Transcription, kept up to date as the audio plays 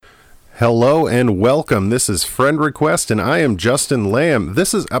Hello and welcome. This is Friend Request, and I am Justin Lamb.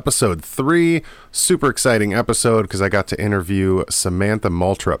 This is episode 3. Super exciting episode because I got to interview Samantha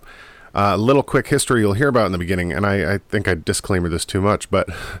Moulthrop. A little quick history you'll hear about in the beginning, and I think I disclaimer this too much, but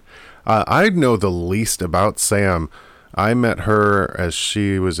I know the least about Sam. I met her as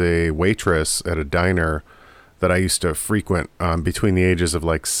she was a waitress at a diner that I used to frequent between the ages of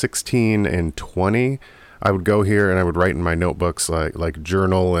like 16 and 20. I would go here and I would write in my notebooks like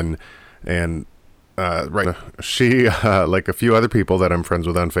journal and right. She, like a few other people that I'm friends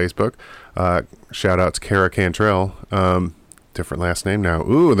with on Facebook, shout out to Kara Cantrell, different last name now.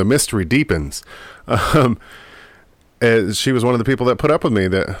 Ooh, the mystery deepens. She was one of the people that put up with me,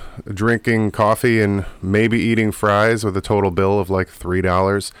 that drinking coffee and maybe eating fries with a total bill of like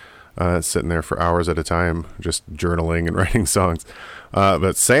 $3, sitting there for hours at a time, just journaling and writing songs.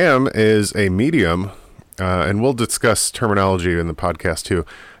 But Sam is a medium, and we'll discuss terminology in the podcast too,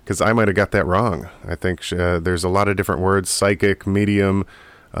 because I might have got that wrong. I think there's a lot of different words: psychic, medium,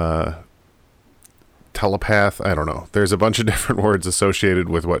 telepath. I don't know. There's a bunch of different words associated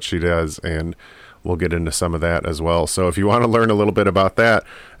with what she does, and we'll get into some of that as well. So if you want to learn a little bit about that,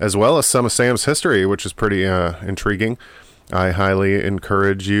 as well as some of Sam's history, which is pretty intriguing, I highly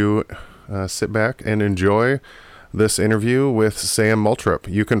encourage you sit back and enjoy this interview with Sam Moulthrop.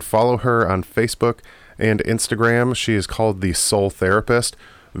 You can follow her on Facebook and Instagram. She is called the Soul Therapist.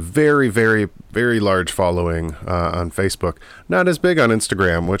 Very, very, very large following on Facebook. Not as big on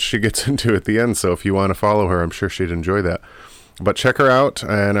Instagram, which she gets into at the end. So if you want to follow her, I'm sure she'd enjoy that. But check her out,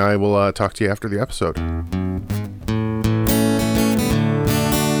 and I will talk to you after the episode.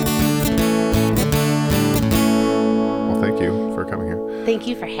 Well, thank you for coming here. Thank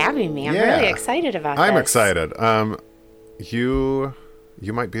you for having me. I'm really excited about this. I'm excited. You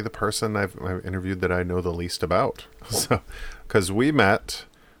might be the person I've interviewed that I know the least about. So, because we met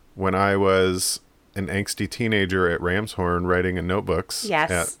when I was an angsty teenager at Ramshorn writing in notebooks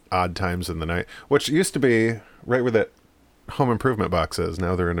at odd times in the night, which used to be right where that home improvement box is.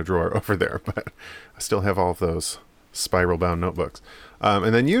 Now they're in a drawer over there, but I still have all of those spiral bound notebooks.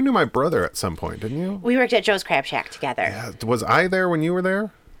 And then you knew my brother at some point, didn't you? We worked at Joe's Crab Shack together. Yeah. Was I there when you were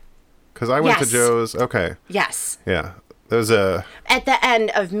there? Because I went to Joe's. Okay. Yes. Yeah. There was at the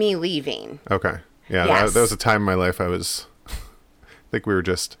end of me leaving. Okay. Yeah. Yes. That was a time in my life I think we were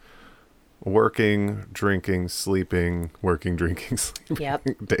just working, drinking, sleeping, working, drinking,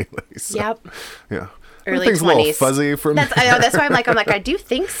 sleeping daily. So, yep. Yeah. Early Everything's 20s. A little fuzzy for me. I know, that's why I'm like, I do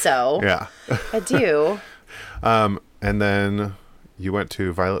think so. Yeah. I do. And then you went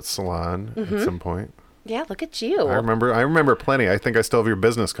to Violet's Salon at some point. Yeah, look at you. I remember plenty. I think I still have your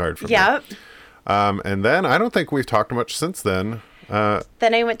business card from there. And then I don't think we've talked much since then.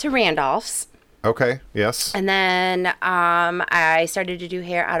 Then I went to Randolph's. Okay. Yes. And then I started to do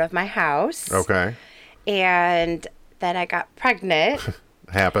hair out of my house. Okay. And then I got pregnant.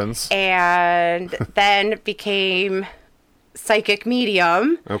 Happens. And then became psychic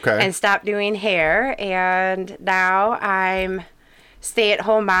medium. Okay. And stopped doing hair. And now I'm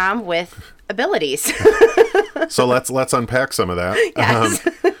stay-at-home mom with abilities. So let's unpack some of that. Yes.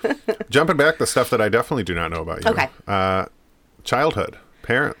 Jumping back, the stuff that I definitely do not know about you. Okay. Childhood.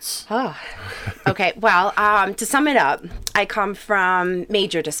 Parents. Oh, okay. Well, to sum it up, I come from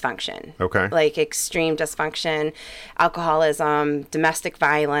major dysfunction. Okay. Like extreme dysfunction, alcoholism, domestic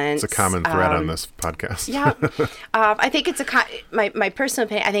violence. It's a common thread on this podcast. Yeah. I think it's my personal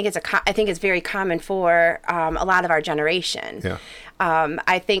opinion. I think it's very common for a lot of our generation. Yeah.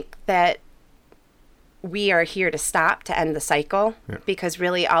 I think that we are here to end the cycle, because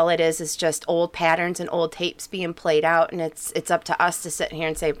really all it is just old patterns and old tapes being played out, and it's up to us to sit here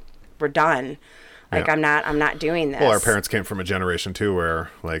and say we're done. Like I'm not doing this. Well, our parents came from a generation too where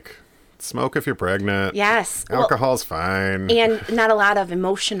like smoke if you're pregnant. Yes. Alcohol's fine. And not a lot of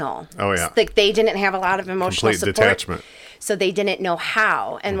emotional. Oh yeah. Like they didn't have a lot of emotional complete support. Detachment. So they didn't know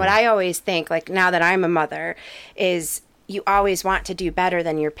how. And what I always think, like now that I'm a mother, is you always want to do better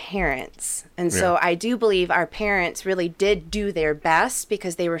than your parents. And so I do believe our parents really did do their best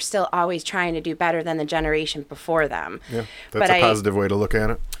because they were still always trying to do better than the generation before them. Yeah, that's a positive way to look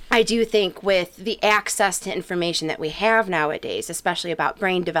at it. I do think with the access to information that we have nowadays, especially about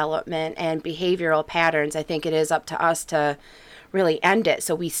brain development and behavioral patterns, I think it is up to us to really end it.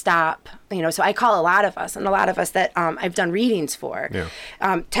 So we stop, so I call a lot of us that I've done readings for,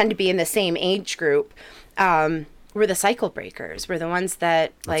 tend to be in the same age group. We're the cycle breakers. We're the ones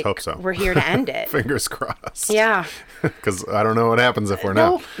that Let's hope so. We're here to end it. Fingers crossed. Yeah. Because I don't know what happens if we're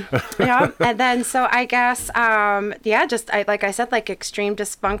not. Yeah. And then, so I guess, like I said, like extreme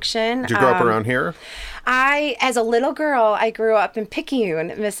dysfunction. Did you grow up around here? As a little girl, I grew up in Picayune,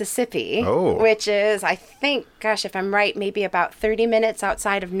 Mississippi, which is, I think, gosh, if I'm right, maybe about 30 minutes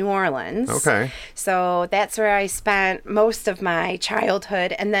outside of New Orleans. Okay. So that's where I spent most of my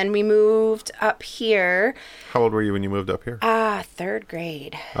childhood. And then we moved up here. How old were you when you moved up here? Third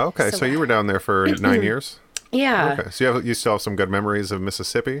grade. Okay, so you were down there for 9 years? Yeah. Okay, so you still have some good memories of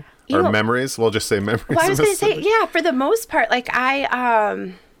Mississippi? Memories? We'll just say memories well, I was of going to say, Mississippi. yeah, for the most part, like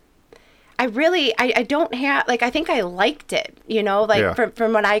I don't have, like, I think I liked it,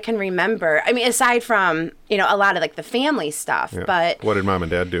 from what I can remember. I mean, aside from, a lot of, like, the family stuff, Yeah. but... What did Mom and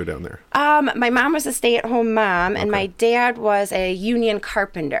Dad do down there? My mom was a stay-at-home mom, and my dad was a union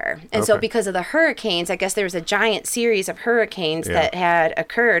carpenter. And so because of the hurricanes, I guess there was a giant series of hurricanes that had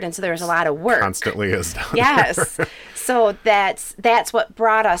occurred, and so there was a lot of work. Constantly is down Yes. there. So that's what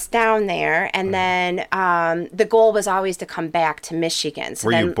brought us down there. And then the goal was always to come back to Michigan. So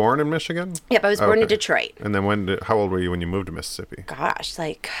Were you born in Michigan? Yep, I was born in Detroit. And then how old were you when you moved to Mississippi? Gosh,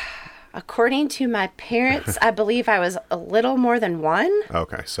 like, according to my parents, I believe I was a little more than 1.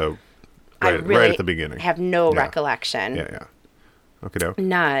 Okay, so I right, really right at the beginning. have no recollection. Yeah. Okay, doke.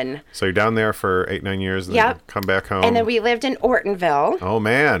 None. So you're down there for 8-9 years, and Yep. then come back home. And then we lived in Ortonville. Oh,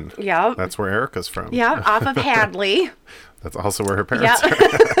 man. Yep. That's where Erica's from. Yep, off of Hadley. That's also where her parents Yep.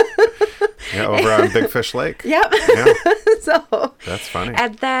 are. Yeah, over on Big Fish Lake. Yep. Yeah, So that's funny.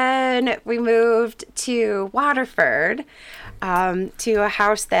 And then we moved to Waterford, to a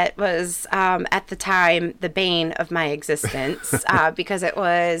house that was, at the time, the bane of my existence, because it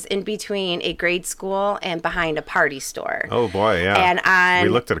was in between a grade school and behind a party store. Oh, boy, yeah. And we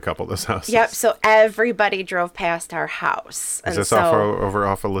looked at a couple of those houses. Yep, so everybody drove past our house. Is this over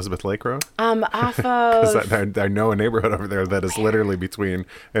off Elizabeth Lake Road? Off of... Because I know a neighborhood over there that is literally between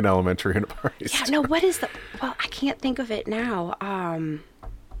an elementary and a party store. Yeah, no, what is the... Well, I can't think of it now.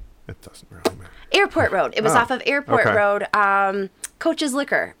 It doesn't really matter. Airport Road. It was off of Airport Road. Coach's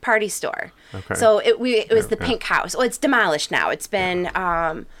Liquor party store. Okay. So it was the pink house. Well, it's demolished now. It's been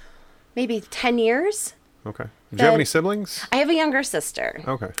maybe 10 years. Okay. Do you have any siblings? I have a younger sister.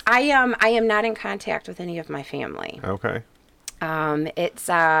 Okay. I am not in contact with any of my family. Okay. It's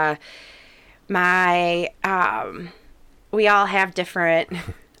we all have different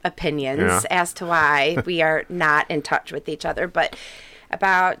opinions as to why we are not in touch with each other. But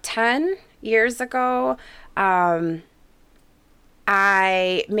about 10 years ago, I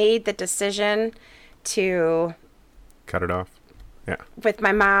made the decision to Cut it off. Yeah. with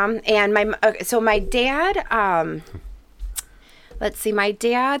my mom and my dad. Let's see, my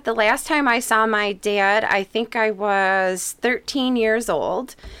dad. The last time I saw my dad, I think I was 13 years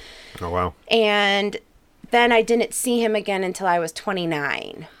old, Oh, wow. and then I didn't see him again until I was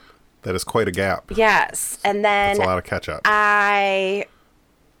 29. That is quite a gap. Yes, and then That's a lot of catch up. My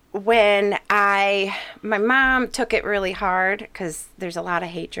mom took it really hard because there's a lot of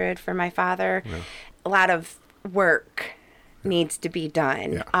hatred for my father. Yeah. A lot of work needs to be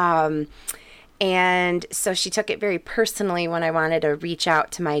done. Yeah. And so she took it very personally when I wanted to reach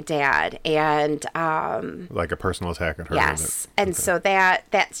out to my dad. And Like a personal attack at her. yes. And so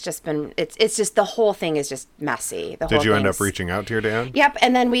that's just been, it's just, the whole thing is just messy. Did you end up reaching out to your dad? Yep.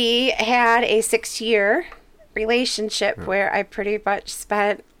 And then we had a 6-year relationship where I pretty much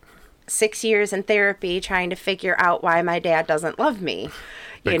spent 6 years in therapy trying to figure out why my dad doesn't love me.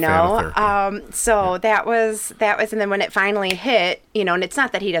 Big fan of therapy. So that was, and then when it finally hit, and it's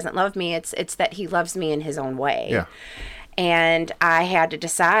not that he doesn't love me, it's that he loves me in his own way. Yeah. And I had to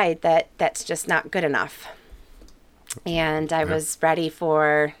decide that that's just not good enough. And I was ready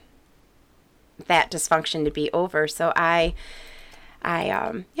for that dysfunction to be over. So I'm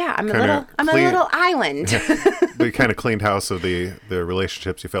a little island. We kind of cleaned house of the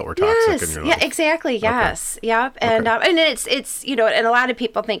relationships you felt were toxic in your life. Yeah, exactly. Yes. Okay. Yep. And and it's and a lot of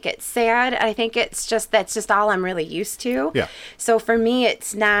people think it's sad. I think that's just all I'm really used to. Yeah. So for me,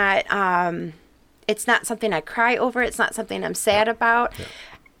 it's not something I cry over. It's not something I'm sad about. Yeah.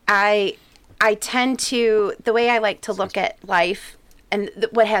 I tend to, the way I like to look at life, and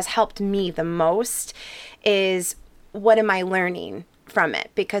what has helped me the most is, what am I learning from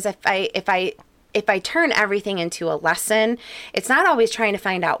it? Because if I turn everything into a lesson, it's not always trying to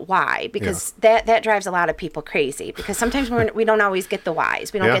find out why, because that drives a lot of people crazy, because sometimes we don't always get the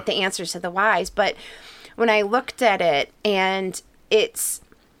whys. We don't get the answers to the whys. But when I looked at it, and it's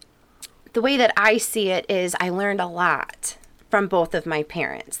the way that I see it is, I learned a lot from both of my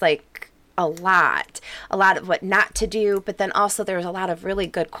parents. Like, a lot of what not to do, but then also there's a lot of really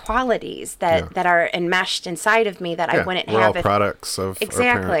good qualities that are enmeshed inside of me that I wouldn't we're have all products of exactly.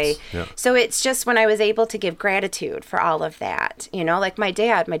 our parents. Yeah. So it's just when I was able to give gratitude for all of that, like my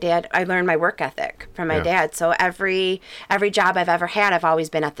dad, I learned my work ethic from my dad. So every job I've ever had, I've always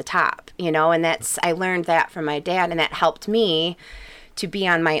been at the top, and I learned that from my dad, and that helped me to be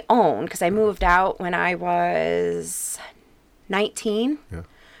on my own, because I moved out when I was 19. Yeah.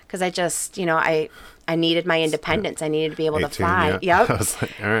 Because I just, I needed my independence. I needed to be able 18, to fly. Yeah. Yep. I was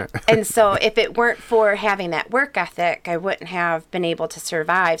like, all right. And so if it weren't for having that work ethic, I wouldn't have been able to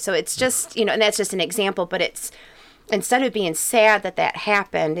survive. So it's just, and that's just an example, but it's, instead of being sad that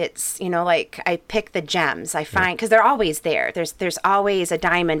happened, it's, like I pick the gems I find, because they're always there. There's always a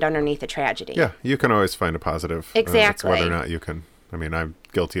diamond underneath a tragedy. Yeah, you can always find a positive. Exactly. It's whether or not you can. I mean, I'm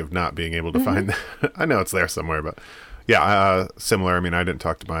guilty of not being able to find that. I know it's there somewhere, but... Yeah, similar. I mean, I didn't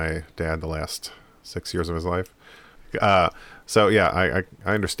talk to my dad the last 6 years of his life. So, yeah, I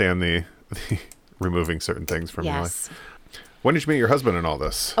understand the removing certain things from your life. When did you meet your husband in all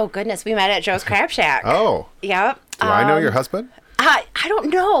this? Oh, goodness. We met at Joe's Crab Shack. Oh. Yep. Do I know your husband? I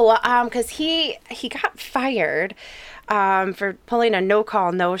don't know, because he got fired for pulling a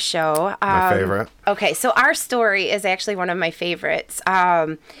no-call, no-show. My favorite. Okay, so our story is actually one of my favorites.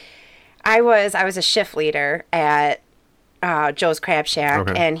 I was a shift leader at Joe's Crab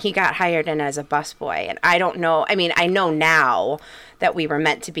Shack, and he got hired in as a busboy. And I don't know, I mean, I know now that we were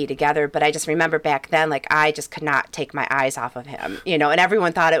meant to be together, but I just remember back then, like, I just could not take my eyes off of him, and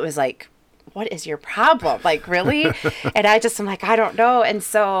everyone thought it was like, what is your problem? Like, really? And I'm like, I don't know. And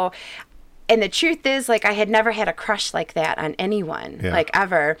so, and the truth is, like, I had never had a crush like that on anyone, like,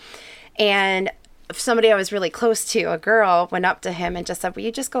 ever. And somebody I was really close to, a girl, went up to him and just said, will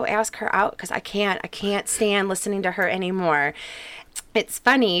you just go ask her out? Because I can't stand listening to her anymore. It's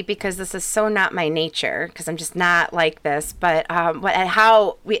funny because this is so not my nature, because I'm just not like this. But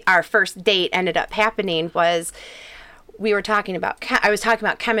how our first date ended up happening was, I was talking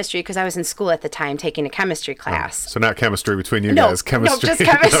about chemistry, because I was in school at the time taking a chemistry class. Oh, so not chemistry between you guys, chemistry. No, just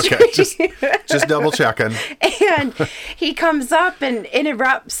chemistry. Okay, just double checking. And he comes up and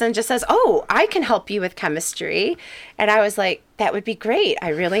interrupts and just says, oh, I can help you with chemistry. And I was like, that would be great. I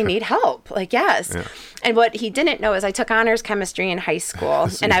really need help. Like, yes. Yeah. And what he didn't know is I took honors chemistry in high school.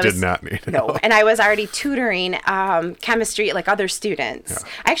 So and I did not need help. No, and I was already tutoring chemistry like other students. Yeah.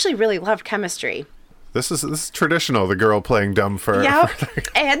 I actually really loved chemistry. This is traditional, the girl playing dumb for... Yep.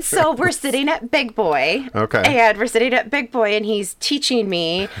 And so we're sitting at Big Boy. Okay. And we're sitting at Big Boy, and he's teaching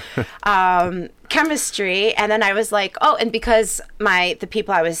me chemistry. And then I was like, oh, and because the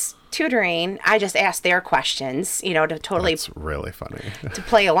people I was tutoring, I just asked their questions, to totally... That's really funny. To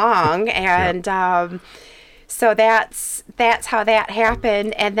play along. And... So that's how that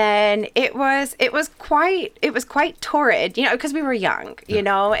happened, and then it was quite torrid, because we were young,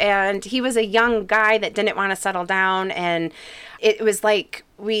 and he was a young guy that didn't want to settle down, and it was like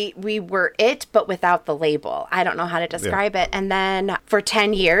we were it, but without the label. I don't know how to describe it. And then for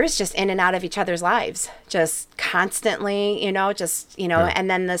 10 years, just in and out of each other's lives, just constantly, and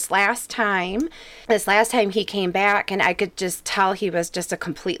then this last time he came back, and I could just tell he was just a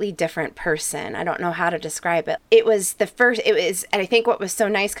completely different person. I don't know how to describe it. And I think what was so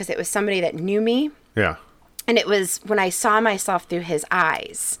nice, because it was somebody that knew me. Yeah. And it was when I saw myself through his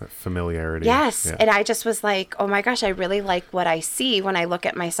eyes. That familiarity. Yes. Yeah. And I just was like, oh my gosh, I really like what I see when I look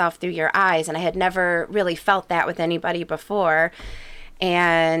at myself through your eyes. And I had never really felt that with anybody before.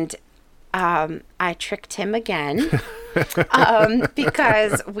 And I tricked him again.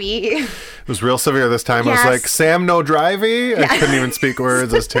 Because it was real severe this time. Yes. I was like, Sam, no drivey? I couldn't even speak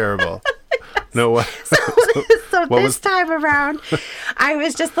words. It was terrible. No way. So this time around, I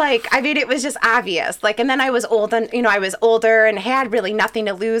was just like, it was just obvious. Like, and then I was old, and I was older and had really nothing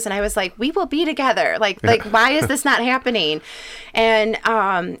to lose, and I was like, we will be together. Like, why is this not happening? And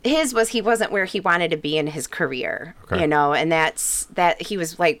he wasn't where he wanted to be in his career, and that he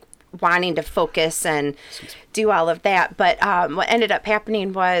was like wanting to focus and do all of that. But what ended up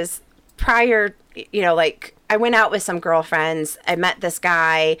happening was prior, I went out with some girlfriends. I met this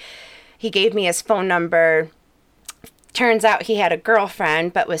guy. He gave me his phone number. Turns out he had a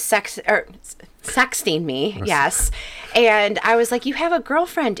girlfriend, but was sexting me. Yes. And I was like, you have a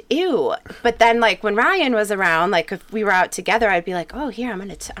girlfriend? Ew. But then, like, when Ryan was around, like, if we were out together, I'd be like, oh, here, I'm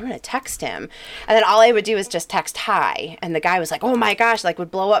gonna text him. And then all I would do is just text hi. And the guy was like, oh my gosh, like,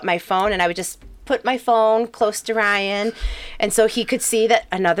 would blow up my phone. And I would just put my phone close to Ryan, and so he could see that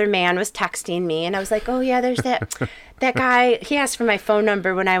another man was texting me, and I was like, oh yeah, there's that guy. He asked for my phone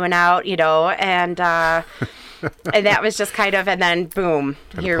number when I went out, and that was just kind of, and then boom,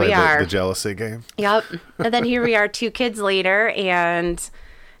 here we are. The jealousy game. Yep. And then here we are 2 kids later and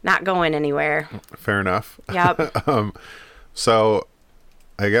not going anywhere. Fair enough. Yep. So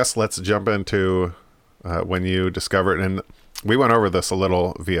I guess let's jump into when you discovered, and we went over this a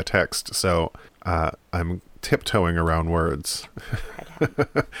little via text, so I'm tiptoeing around words.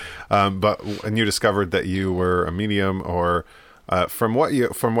 But when you discovered that you were a medium, or from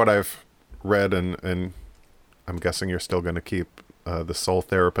what I've read, and I'm guessing you're still going to keep the Soul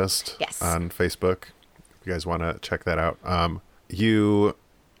Therapist on Facebook. If you guys want to check that out. You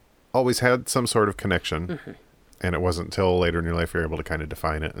always had some sort of connection, and it wasn't until later in your life you're able to kind of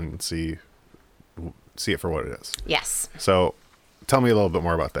define it and see it for what it is. Yes. So tell me a little bit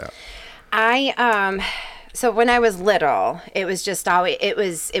more about that. So when I was little, it was just always,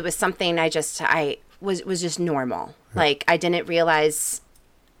 it was something I was just normal. Like, I didn't realize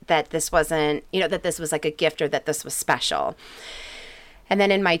that this wasn't, that this was like a gift or that this was special. And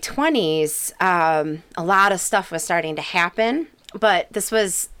then in my 20s, a lot of stuff was starting to happen, but this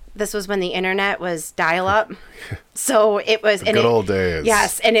was when the internet was dial-up. So it was good old days.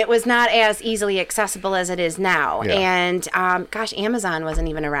 Yes, and it was not as easily accessible as it is now. Yeah. And Amazon wasn't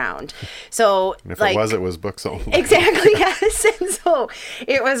even around. So And if it was books only. Exactly, yes. And so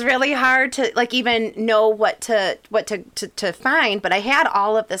it was really hard to even know what to find. But I had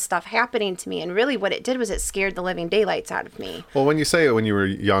all of this stuff happening to me, and really what it did was it scared the living daylights out of me. Well, when you say it when you were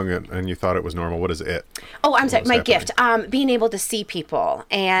young and you thought it was normal, what is it? Oh, I'm sorry, my gift. Being able to see people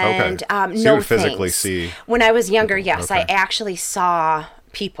and So you know would physically things. see. When I was younger, yes, Okay. I actually saw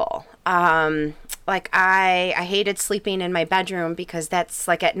people. Like I hated sleeping in my bedroom because that's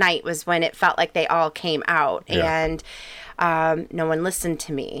like at night was when it felt like they all came out, and no one listened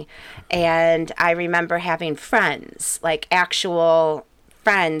to me. And I remember having friends, like actual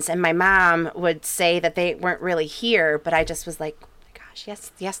friends, and my mom would say that they weren't really here, but I just was like,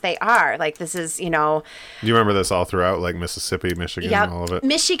 yes, they are. Like, this is, Do you remember this all throughout, like Mississippi, Michigan, all of it?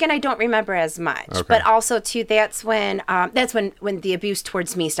 Michigan, I don't remember as much, Okay. but also too, that's when the abuse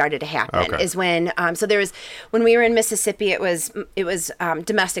towards me started to happen. Okay. Is when so there was, when we were in Mississippi, it was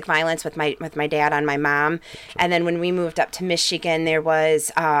domestic violence with my dad on my mom, and then when we moved up to Michigan, there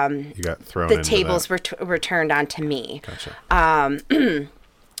was You got thrown. the into tables that. were turned onto me. Gotcha.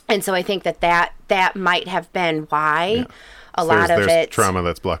 And so I think that might have been why. A So lot of there's it trauma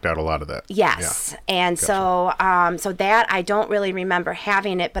that's blocked out a lot of that. Yes. Yeah. And so that I don't really remember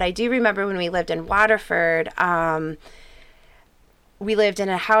having it, but I do remember when we lived in Waterford, we lived in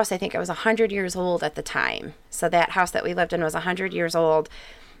a house, I think it was 100 years old at the time. So that house that we lived in was 100 years old.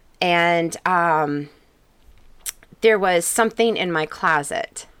 And there was something in my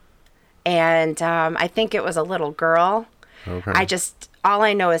closet. And I think it was a little girl. Okay. All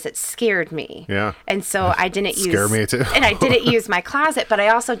I know is it scared me. Yeah. And so I didn't Scare me too. and I didn't use my closet,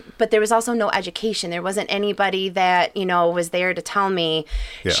 but there was also no education. There wasn't anybody that, was there to tell me.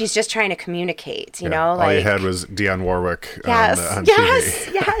 Yeah. She's just trying to communicate, All you had was Dionne Warwick yes, on yes,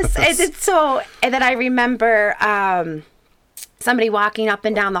 TV. yes. And then I remember somebody walking up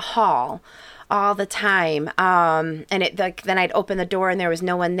and down the hall all the time. And then I'd open the door and there was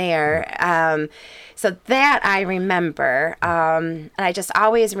no one there. So that I remember. And I just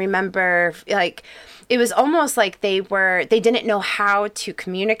always remember, like, it was almost like they didn't know how to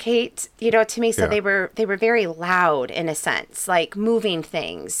communicate, to me. So Yeah. they were very loud in a sense, like moving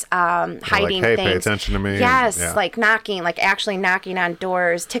things, hiding hey, things. pay attention to me. Yes. Yeah. Like actually knocking on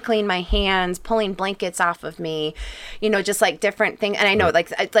doors, tickling my hands, pulling blankets off of me, just like different things. And I know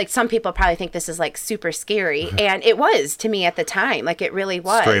like some people probably think this is like super scary. And it was to me at the time, like it really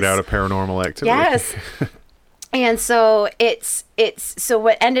was. Straight out of Paranormal Activity. Yes. And so so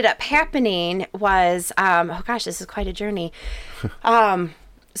what ended up happening was, this is quite a journey.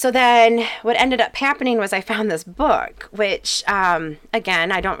 So then what ended up happening was I found this book, which,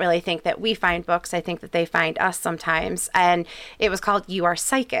 again, I don't really think that we find books. I think that they find us sometimes. And it was called You Are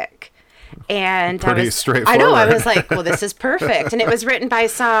Psychic. And Pretty I was straightforward. I know. I was like, well, this is perfect. And it was written by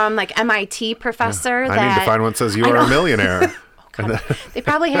some like MIT professor. I need to find one that says you are a millionaire. God, they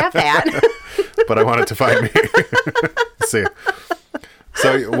probably have that. But I want it to find me. See.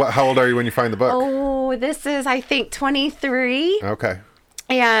 So how old are you when you find the book? Oh, this is, I think, 23. Okay.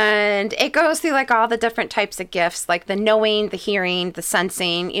 And it goes through like all the different types of gifts, like the knowing, the hearing, the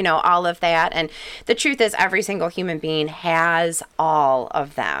sensing, all of that. And the truth is every single human being has all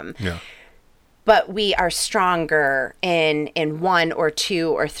of them. Yeah. but we are stronger in one or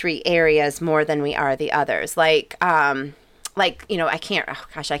two or three areas more than we are the others. Like, you know, I can't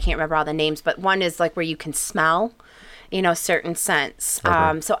remember all the names, but one is like where you can smell, you know, certain scents.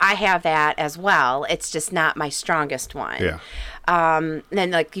 Okay. So I have that as well. It's just not my strongest one. Yeah.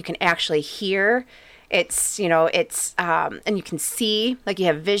 Then like you can actually hear. It's, you know, it's, and you can see, like you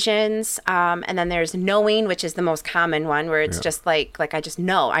have visions. And then there's knowing, which is the most common one, where it's just like I just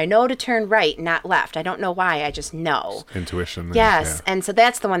know. I know to turn right, not left. I don't know why. I just know. Intuition. Yes. Yeah. And so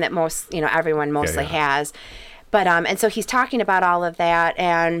that's the one that most, you know, everyone mostly has. But, and so he's talking about all of that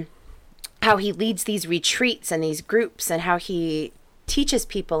and how he leads these retreats and these groups and how he teaches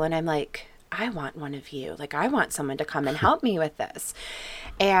people. And I'm like, I want one of you. Like, I want someone to come and help me with this.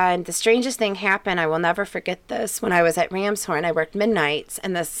 And the strangest thing happened, I will never forget this, when I was at Ramshorn. I worked midnights,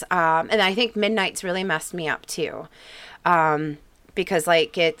 and this, and I think midnights really messed me up too, because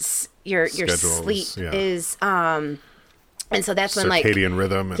like it's your sleep is, and so that's when like circadian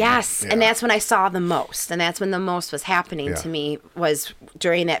rhythm. And that's when I saw the most, and that's when the most was happening to me, was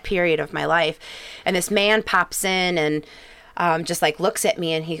during that period of my life. And this man pops in and just like looks at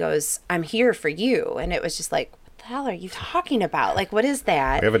me and he goes, "I'm here for you." And it was just like, the hell are you talking about? Like, what is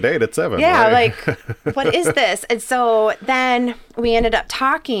that? We have a date at 7. Yeah, right? like, what is this? And so then we ended up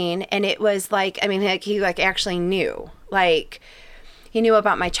talking, and it was like, I mean, like, he like actually knew, like, he knew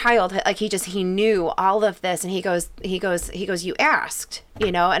about my childhood. Like, he knew all of this. And he goes, "You asked,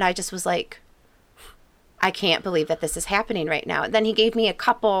 you know?" And I just was like, I can't believe that this is happening right now. And then he gave me a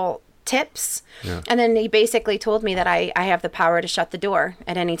couple tips. Yeah. And then he basically told me that I have the power to shut the door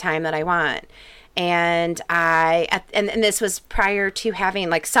at any time that I want. And and this was prior to having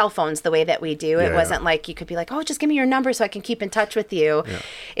like cell phones the way that we do. It wasn't like you could be like, "Oh, just give me your number so I can keep in touch with you." Yeah.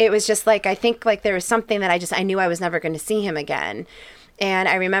 It was just like, I think like there was something that I knew I was never going to see him again. And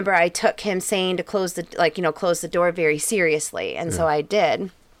I remember I took him saying to close the door very seriously. And so I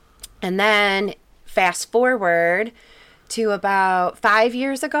did. And then fast forward to about 5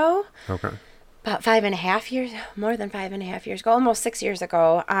 years ago. Okay. About 5.5 years, more than 5.5 years ago, almost 6 years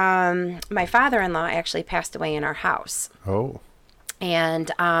ago, my father-in-law actually passed away in our house. Oh.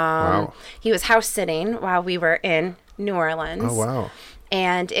 And wow. He was house sitting while we were in New Orleans. Oh, wow.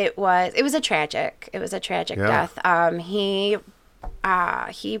 And it was a tragic death. He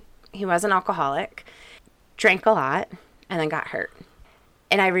was an alcoholic, drank a lot, and then got hurt.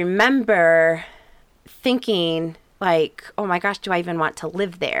 And I remember thinking, like, oh my gosh, do I even want to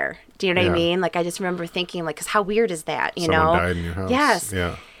live there? Do you know what I mean? Like, I just remember thinking, like, because how weird is that, you Someone know? died in your house. Yes.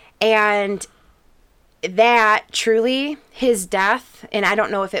 Yeah. And that truly, his death, and I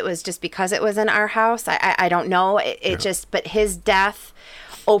don't know if it was just because it was in our house. I don't know. But his death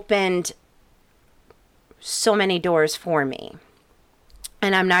opened so many doors for me.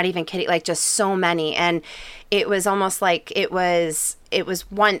 And I'm not even kidding, like just so many. And it was almost like it was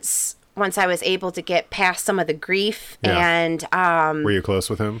once I was able to get past some of the grief and were you close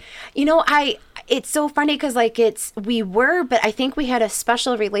with him? You know, it's so funny because like we were, but I think we had a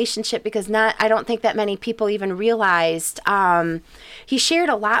special relationship because I don't think that many people even realized he shared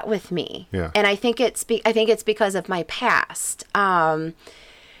a lot with me. Yeah. And I think it's because of my past.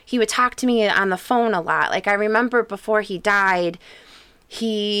 He would talk to me on the phone a lot. Like I remember before he died,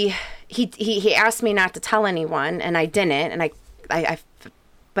 he asked me not to tell anyone, and I didn't, and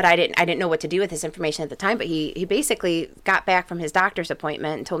but I didn't know what to do with this information at the time. But he basically got back from his doctor's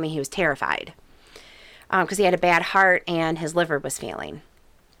appointment and told me he was terrified because he had a bad heart and his liver was failing,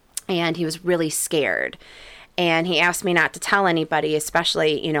 and he was really scared. And he asked me not to tell anybody,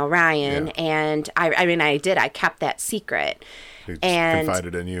 especially Ryan. Yeah. And I did. I kept that secret. He just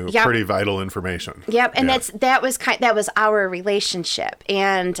confided in you pretty vital information. Yep, and that was our relationship.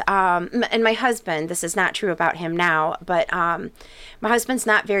 And my husband, this is not true about him now, but my husband's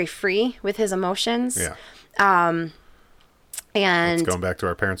not very free with his emotions. Yeah. And it's going back to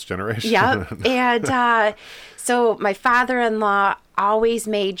our parents' generation. Yep. And so my father-in-law always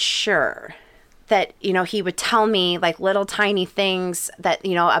made sure that, he would tell me like little tiny things that,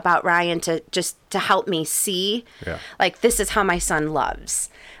 about Ryan to help me see, like, this is how my son loves.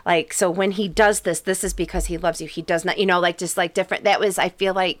 Like, so when he does this is because he loves you. He does not, like, just like different. I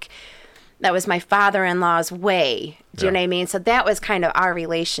feel like that was my father-in-law's way. Do you know what I mean? So that was kind of our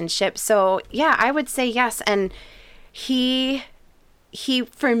relationship. So yeah, I would say yes. And he,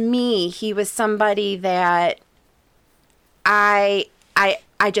 for me, he was somebody that I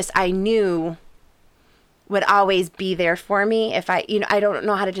knew would always be there for me if I don't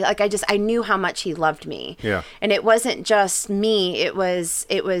know how to do, like, I knew how much he loved me. Yeah. And it wasn't just me, it was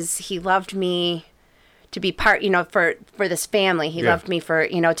he loved me be part, for this family. He loved me for,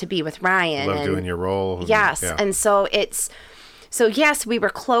 to be with Ryan. Love doing your role. Yes. Yeah. And so yes, we were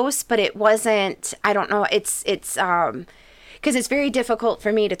close, but it wasn't, I don't know. It's because it's very difficult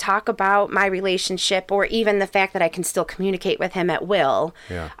for me to talk about my relationship or even the fact that I can still communicate with him at will.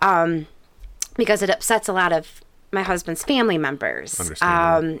 Yeah. Because it upsets a lot of my husband's family members.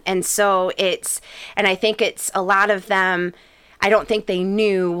 And so and I think it's a lot of them, I don't think they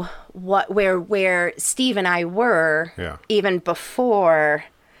knew where Steve and I were even before,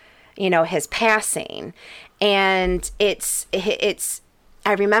 his passing. And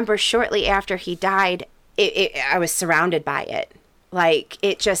I remember shortly after he died, I was surrounded by it. Like,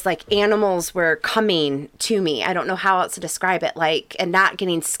 it just, like, animals were coming to me. I don't know how else to describe it, like, and not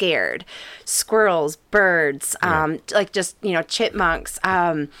getting scared. Squirrels, birds, like, just, chipmunks.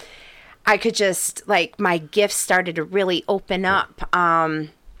 I could just, like, my gifts started to really open up. I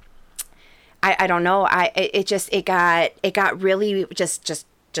don't know. It got really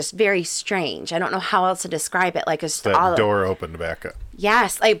just very strange. I don't know how else to describe it. Like, that door opened back up.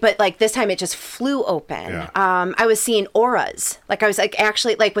 Yes, but this time it just flew open. Yeah. I was seeing auras. Like, I was like,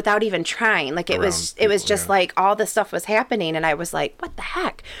 actually, like, without even trying. Like, it was just like all this stuff was happening, and I was like, what the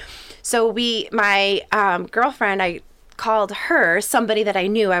heck? So my girlfriend, I called her, somebody that I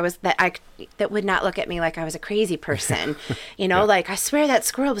knew that would not look at me like I was a crazy person. Like, I swear that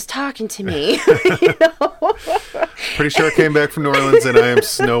squirrel was talking to me. Pretty sure I came back from New Orleans and I am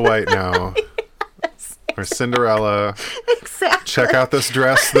Snow White now. Or Cinderella. Exactly. Check out this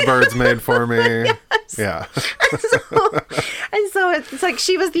dress the birds made for me. Yes. Yeah. So it's like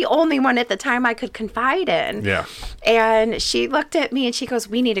she was the only one at the time I could confide in. Yeah. And she looked at me and she goes,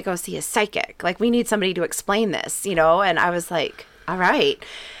 we need to go see a psychic. Like, we need somebody to explain this, And I was like, all right.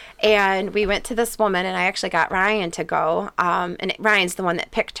 And we went to this woman, and I actually got Ryan to go. And Ryan's the one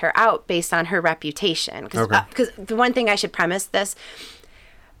that picked her out based on her reputation. Because the one thing I should premise this,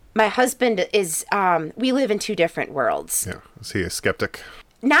 my husband is, we live in two different worlds. Yeah. Is he a skeptic?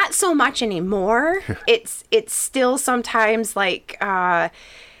 Not so much anymore. It's still sometimes like,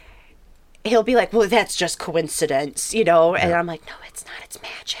 he'll be like, well, that's just coincidence, And I'm like, no, it's not. It's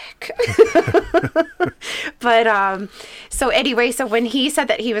magic. But so anyway, so when he said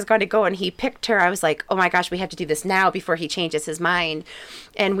that he was going to go and he picked her, I was like, oh my gosh, we have to do this now before he changes his mind.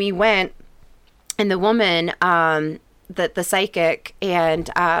 And we went, and the woman, the psychic, and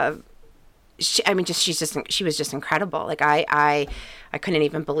she was just incredible. Like, I couldn't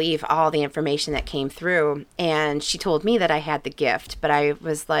even believe all the information that came through. And she told me that I had the gift, but I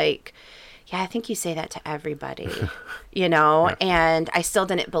was like, yeah, I think you say that to everybody, Yeah. And I still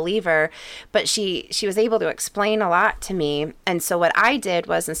didn't believe her, but she was able to explain a lot to me. And so what I did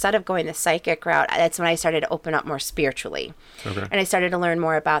was, instead of going the psychic route, that's when I started to open up more spiritually. Okay. And I started to learn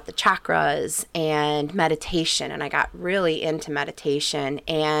more about the chakras and meditation. And I got really into meditation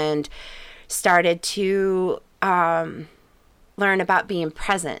and started to learn about being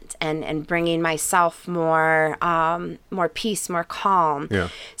present and bringing myself more peace, more calm. Yeah.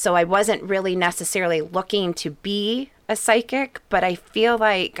 So I wasn't really necessarily looking to be a psychic, but I feel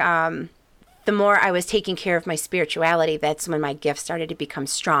like the more I was taking care of my spirituality, that's when my gifts started to become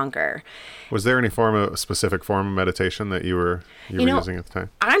stronger. Was there any specific form of meditation that you were using at the time?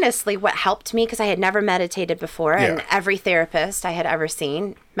 Honestly, what helped me, because I had never meditated before, and every therapist I had ever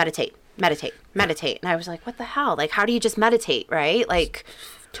seen, meditate. And I was like, what the hell? Like, how do you just meditate, right? Like,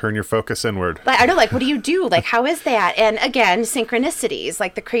 turn your focus inward. I know, like, what do you do? Like, how is that? And again, synchronicities,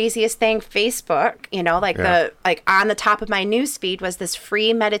 like the craziest thing, Facebook, like on the top of my news feed was this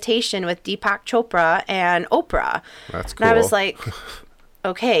free meditation with Deepak Chopra and Oprah. That's cool. And I was like,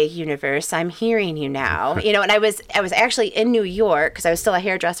 okay, universe, I'm hearing you now. And I was actually in New York, because I was still a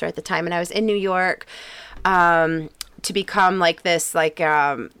hairdresser at the time, and I was in New York to become like this, like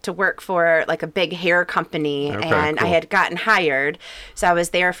to work for like a big hair company. Okay, and cool. I had gotten hired, so I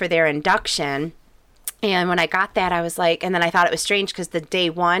was there for their induction. And when I got that, I was like, and then I thought it was strange because the day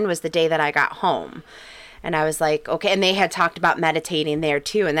one was the day that I got home. And I was like, okay. And they had talked about meditating there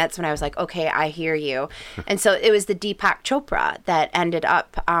too. And that's when I was like, okay, I hear you. And so it was the Deepak Chopra that ended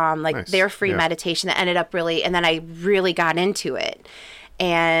up Nice. their free meditation that ended up really, and then I really got into it.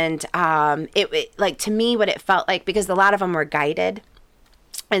 And it like, to me, what it felt like, because a lot of them were guided.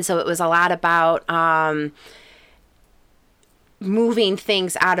 And so it was a lot about moving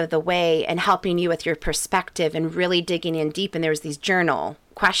things out of the way and helping you with your perspective and really digging in deep. And there was these journal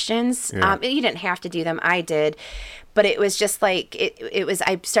questions. Yeah. You didn't have to do them. I did. But it was just like, it was,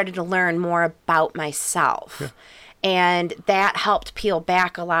 I started to learn more about myself. Yeah. And that helped peel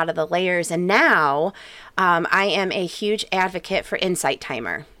back a lot of the layers. And now I am a huge advocate for Insight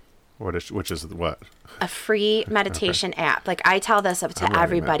Timer. Which is what? A free meditation app. Like, I tell this up to writing that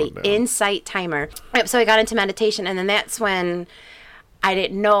everybody. one down. Insight Timer. Yep, so I got into meditation, and then that's when I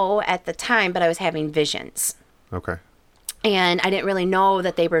didn't know at the time, but I was having visions. Okay. And I didn't really know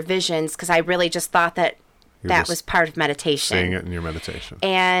that they were visions because I really just thought that that just was part of meditation. Seeing it in your meditation.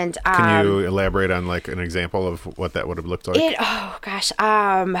 And Can you elaborate on like an example of what that would have looked like? oh gosh,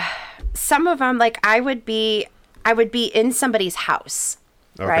 some of them, like I would be in somebody's house,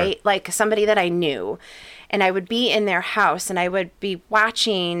 Okay. right? Like somebody that I knew, and I would be in their house, and I would be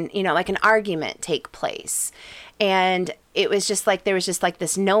watching, like an argument take place, and it was just like there was just like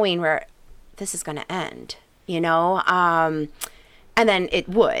this knowing where this is going to end, and then it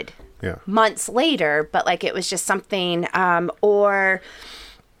would. Yeah. Months later, but like it was just something, it's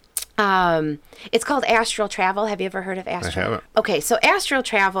called astral travel. Have you ever heard of astral? I haven't. Okay, so astral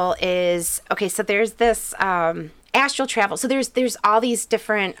travel is so there's this astral travel. So there's all these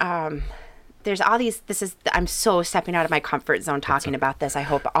different I'm so stepping out of my comfort zone talking about this. I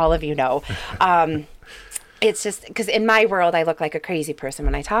hope all of you know. It's just because in my world I look like a crazy person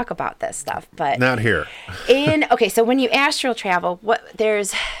when I talk about this stuff, but Not here. So when you astral travel,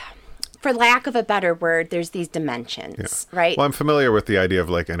 for lack of a better word, there's these dimensions, right? Well, I'm familiar with the idea of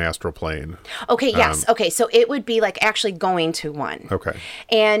like an astral plane. Okay, yes. Okay, so it would be like actually going to one. Okay.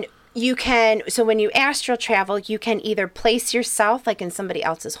 And so when you astral travel, you can either place yourself like in somebody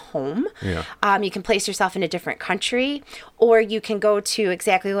else's home. Yeah. You can place yourself in a different country, or you can go to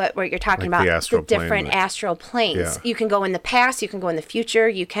exactly what you're talking Like about, the astral plane, different astral planes. Yeah. You can go in the past, you can go in the future,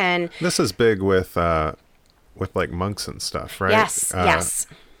 you can... This is big with like monks and stuff, right? Yes, yes.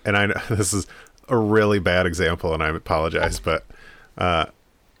 And I know this is a really bad example, and I apologize, but I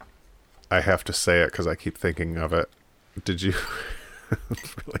have to say it because I keep thinking of it. Did you? I'm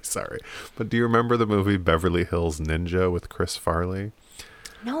really sorry, but do you remember the movie Beverly Hills Ninja with Chris Farley?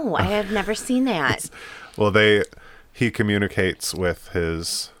 No, I have never seen that. Well, he communicates with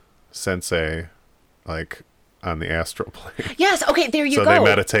his sensei, like on the astral plane. Yes. Okay. There you So go. they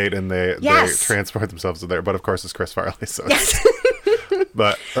meditate and they Yes. transport themselves to there. But of course, it's Chris Farley. So Yes.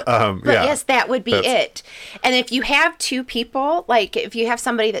 But yeah. Yes, that would be it. And if you have two people, like if you have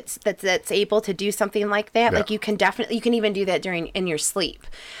somebody that's able to do something like that, Yeah. like you can even do that in your sleep.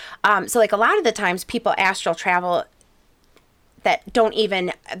 So like a lot of the times people astral travel that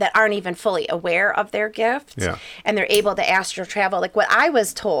aren't even fully aware of their gift. Yeah. And they're able to astral travel. Like what I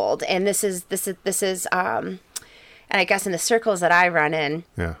was told, and this is and I guess in the circles that I run in,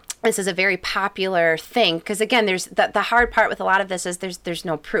 Yeah. this is a very popular thing because again, there's the hard part with a lot of this is there's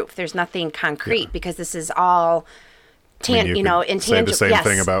no proof. There's nothing concrete because this is all intangible. Say the same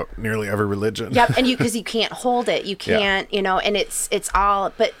thing about nearly every religion. Yep, and because you can't hold it, you can't, and it's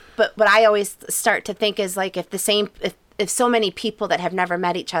all. But what I always start to think is like if so many people that have never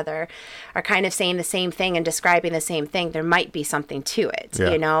met each other are kind of saying the same thing and describing the same thing, there might be something to it,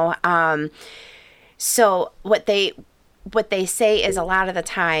 Yeah. So what they say is a lot of the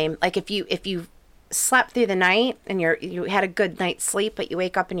time, like if you slept through the night and you had a good night's sleep, but you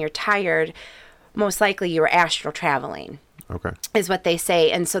wake up and you're tired, most likely you were astral traveling. Okay. Is what they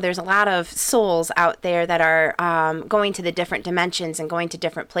say. And so there's a lot of souls out there that are going to the different dimensions and going to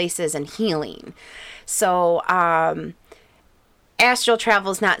different places and healing. So astral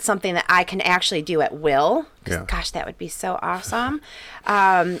travel is not something that I can actually do at will. Yeah. Gosh, that would be so awesome.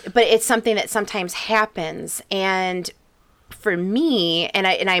 But it's something that sometimes happens. And for me, and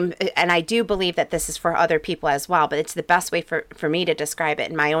I do believe that this is for other people as well, but it's the best way for me to describe it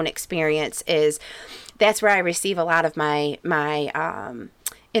in my own experience is that's where I receive a lot of my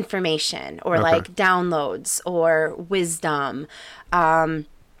information or Okay. like downloads or wisdom.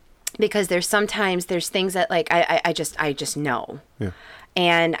 Because there's things that like I just know. Yeah.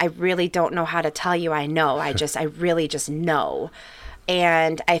 And I really don't know how to tell you I know. I really just know.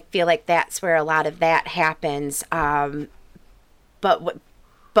 And I feel like that's where a lot of that happens.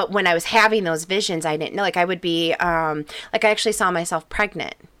 But when I was having those visions, I didn't know. Like I would be, like I actually saw myself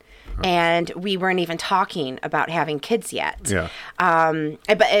pregnant, and we weren't even talking about having kids yet. Yeah. And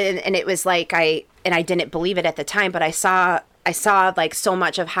it was like I didn't believe it at the time, but I saw like so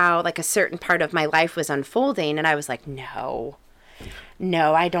much of how like a certain part of my life was unfolding, and I was like, no,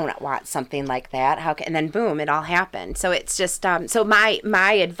 I don't want something like that. And then boom, it all happened. So it's just so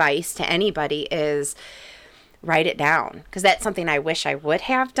my advice to anybody is write it down, because that's something I wish I would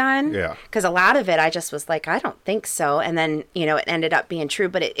have done. Yeah. Because a lot of it I just was like, I don't think so, and then it ended up being true.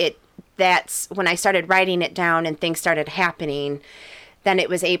 But that's when I started writing it down and things started happening. Then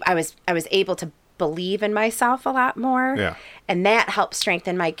I was able to believe in myself a lot more. Yeah. And that helped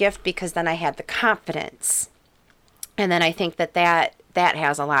strengthen my gift, because then I had the confidence. And then I think that that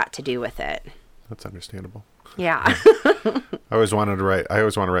has a lot to do with it. That's understandable. Yeah. I always want to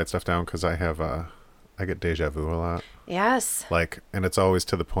write stuff down because I get deja vu a lot. Yes. Like, and it's always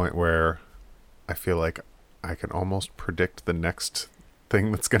to the point where I feel like I can almost predict the next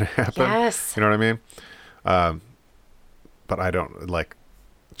thing that's going to happen. Yes. You know what I mean? But I don't, like,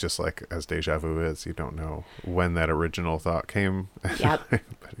 just like as deja vu is, you don't know when that original thought came. Yep. But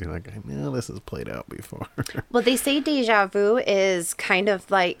you're like, I know this has played out before. Well, they say deja vu is kind of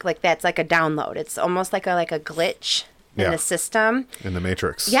like that's like a download. It's almost like a glitch in the system. In the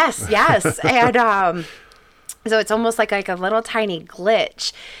Matrix. Yes, yes. And so it's almost like a little tiny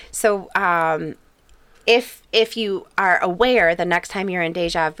glitch. So if you are aware, the next time you're in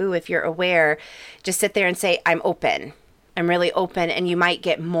deja vu, if you're aware, just sit there and say, I'm open. I'm really open, and you might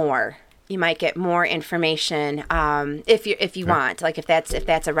get more. You might get more information if you want, like if that's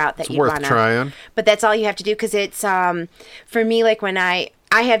a route that you want. It's worth trying. But that's all you have to do, because it's for me, like when I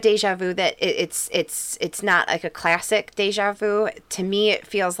have deja vu, that it's not like a classic deja vu. To me, it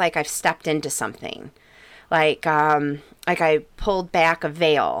feels like I've stepped into something, like I pulled back a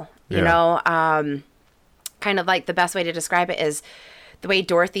veil. You know, kind of like the best way to describe it is the way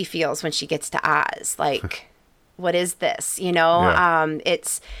Dorothy feels when she gets to Oz, like. What is this? You know,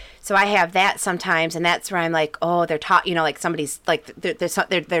 it's, so I have that sometimes, and that's where I'm like, oh, they're you know, like somebody's like,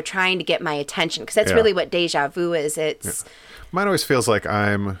 they're trying to get my attention. 'Cause that's really what deja vu is. It's mine always feels like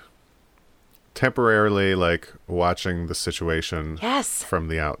I'm temporarily like watching the situation from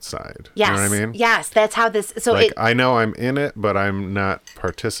the outside. Yes. You know what I mean? Yes. That's how this, so like, I know I'm in it, but I'm not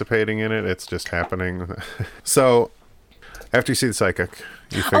participating in it. It's just happening. So after you see the psychic,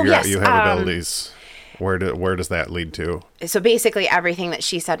 you figure out you have abilities. Where does that lead to? So basically everything that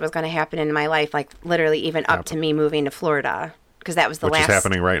she said was going to happen in my life, like literally even up to me moving to Florida, because that was the last. Which is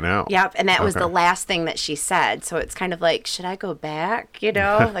happening right now. Yep, and that was the last thing that she said. So it's kind of like, should I go back? You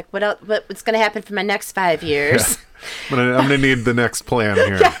know, like what else? What's going to happen for my next 5 years? Yeah. I'm gonna need the next plan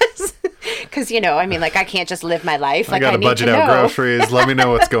here. Yes, because you know, I mean, like I can't just live my life. Like I got to budget out groceries. Let me know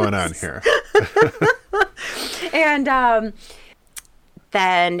what's going on here. And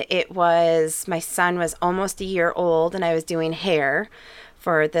then it was, my son was almost a year old, and I was doing hair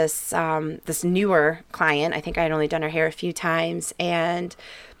for this this newer client. I think I had only done her hair a few times, and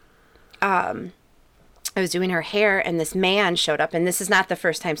I was doing her hair, and this man showed up, and this is not the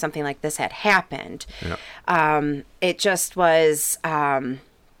first time something like this had happened. Yeah. It just was,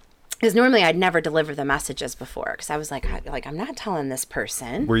 because normally I'd never deliver the messages before, because I was like I'm not telling this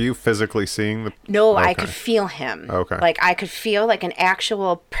person. Were you physically seeing the? No, okay. I could feel him. Okay. Like I could feel like an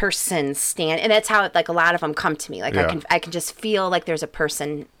actual person stand, and that's how like a lot of them come to me. Like I can just feel like there's a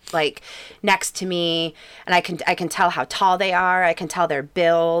person like next to me, and I can tell how tall they are. I can tell their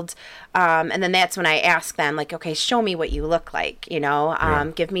build, and then that's when I ask them like, okay, show me what you look like. You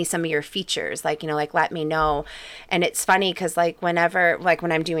know, give me some of your features. Like, you know, like let me know. And it's funny because like whenever, like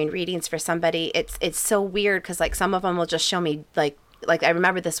when I'm doing readings for somebody, it's so weird because like some of them will just show me like I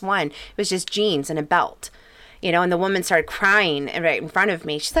remember this one, it was just jeans and a belt, you know, and the woman started crying right in front of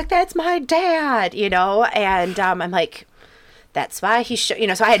me. She's like, that's my dad, you know, and I'm like, that's why he you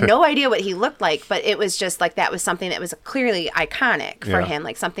know, so I had no idea what he looked like, but it was just like, that was something that was clearly iconic for him,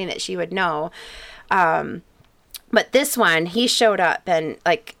 like something that she would know. But this one, he showed up and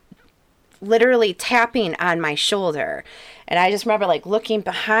like literally tapping on my shoulder. And I just remember like looking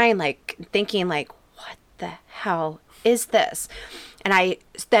behind, like thinking like, what the hell is this? And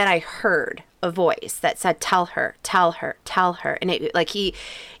then I heard a voice that said, tell her. And it like, he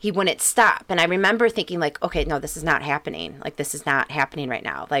wouldn't stop. And I remember thinking like, okay, no, this is not happening. Like, this is not happening right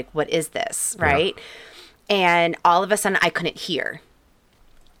now. Like, what is this? Right. Yeah. And all of a sudden I couldn't hear.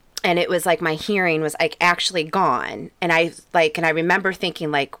 And it was like my hearing was like actually gone. And I remember thinking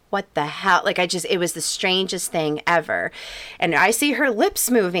like, what the hell? Like it was the strangest thing ever. And I see her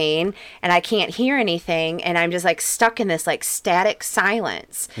lips moving and I can't hear anything. And I'm just like stuck in this like static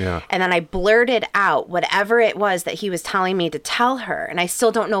silence. Yeah. And then I blurted out whatever it was that he was telling me to tell her. And I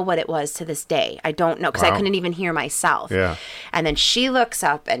still don't know what it was to this day. I don't know, because I couldn't even hear myself. Yeah. And then she looks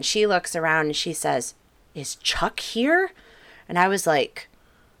up and she looks around and she says, is Chuck here? And I was like,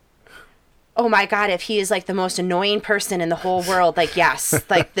 oh my God, if he is like the most annoying person in the whole world, like, yes,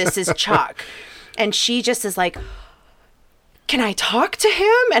 like this is Chuck. And she just is like, can I talk to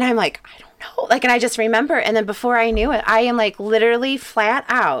him? And I'm like, I don't know. Like, and I just remember, and then before I knew it, I am like literally flat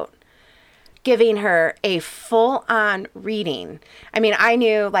out giving her a full-on reading. I mean, I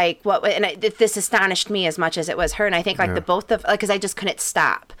knew like this astonished me as much as it was her. And I think like the both of, like, because I just couldn't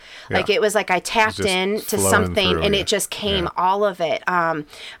stop. Yeah. Like it was like I tapped in to something and it just came, all of it. I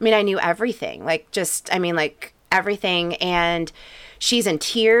mean, I knew everything, like just, I mean, like everything. And she's in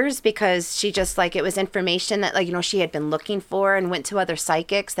tears because she just like, it was information that like, she had been looking for and went to other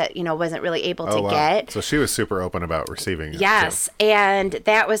psychics that, wasn't really able to get. So she was super open about receiving it. Yes. Too. And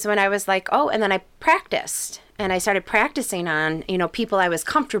that was when I was like, oh, and then I practiced and I started practicing on, people I was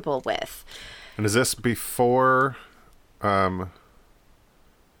comfortable with. And is this before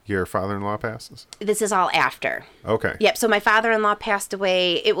your father-in-law passes? This is all after. Okay. Yep. So my father-in-law passed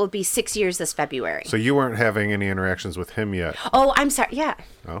away. It will be 6 years this February. So you weren't having any interactions with him yet? Oh, I'm sorry. Yeah.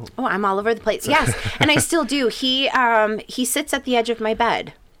 Oh, I'm all over the place. Yes. And I still do. He sits at the edge of my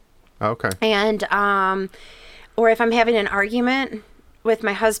bed. Okay. And, or if I'm having an argument with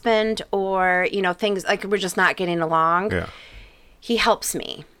my husband or, things like we're just not getting along, he helps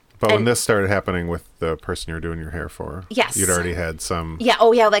me. But when this started happening with the person you were doing your hair for, yes, you'd already had some. Yeah.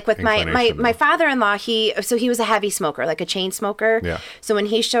 Oh, yeah. Like with my my father-in-law, he was a heavy smoker, like a chain smoker. Yeah. So when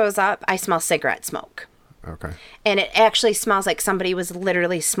he shows up, I smell cigarette smoke. Okay. And it actually smells like somebody was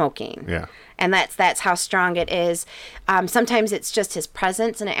literally smoking. Yeah. And that's how strong it is. Sometimes it's just his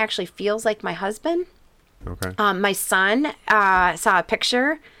presence, and it actually feels like my husband. Okay. My son saw a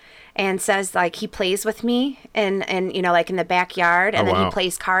picture and says like he plays with me and like in the backyard, and then he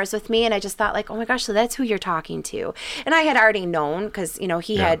plays cars with me, and I just thought like, oh my gosh, so that's who you're talking to. And I had already known because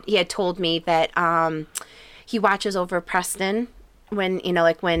he had told me that he watches over Preston when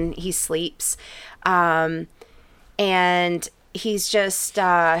when he sleeps, and he's just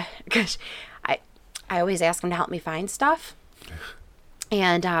gosh, I always ask him to help me find stuff.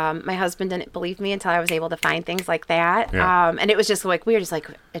 And my husband didn't believe me until I was able to find things like that. Yeah. And it was just like weird. It's like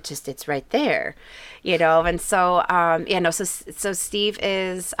it's right there, And so so Steve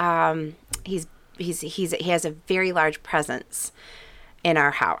is he has a very large presence in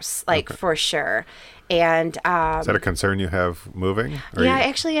our house, like for sure. And is that a concern you have moving?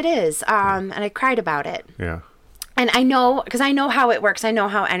 Actually it is. And I cried about it. Yeah. And I know because I know how it works. I know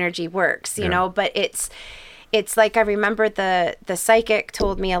how energy works, but it's like I remember the psychic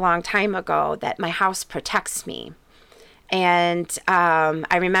told me a long time ago that my house protects me. And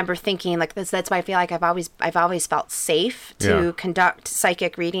I remember thinking like this, that's why I feel like I've always felt safe to conduct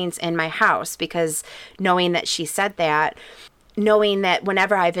psychic readings in my house, because knowing that she said that, knowing that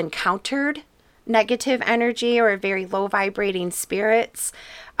whenever I've encountered negative energy or very low vibrating spirits,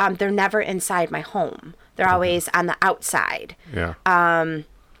 they're never inside my home. They're always on the outside. Yeah. And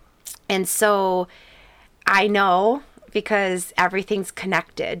so I know because everything's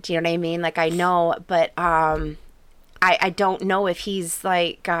connected. Do you know what I mean? Like I know, but I don't know if he's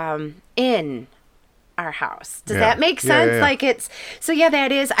like in our house. Does that make sense? Yeah. Like it's so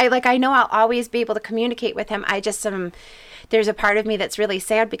that is I know I'll always be able to communicate with him. I just there's a part of me that's really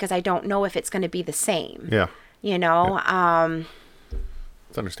sad because I don't know if it's going to be the same. Yeah. It's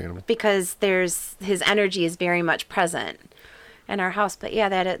understandable. Because his energy is very much present in our house. But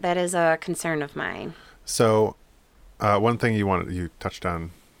that is a concern of mine. So, one thing you touched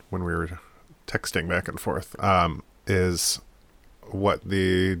on when we were texting back and forth, is what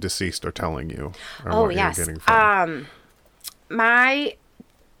the deceased are telling you. Or what yes. You're getting from.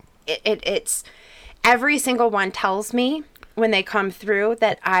 It's every single one tells me when they come through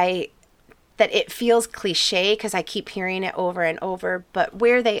that it feels cliche because I keep hearing it over and over, but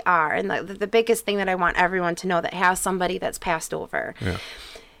where they are, and the biggest thing that I want everyone to know that has somebody that's passed over,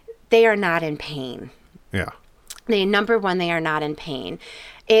 they are not in pain. Yeah. Number one, they are not in pain.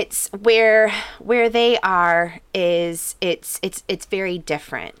 It's where they are is it's very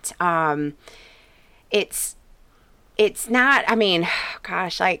different. It's not, I mean,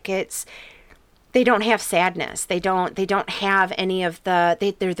 gosh, like they don't have sadness. They don't have any of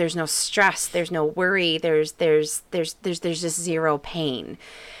there's no stress. There's no worry. There's just zero pain.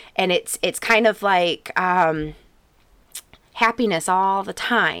 And it's kind of like, happiness all the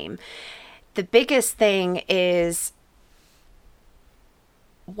time. The biggest thing is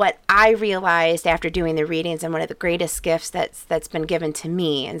what I realized after doing the readings, and one of the greatest gifts that's been given to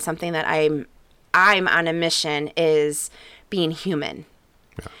me, and something that I'm on a mission, is being human.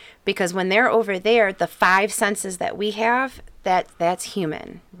 Yeah. Because when they're over there, the 5 senses that we have, that's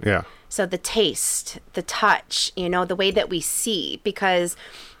human. Yeah. So the taste, the touch, the way that we see, because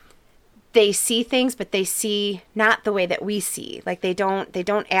they see things, but they see not the way that we see. Like they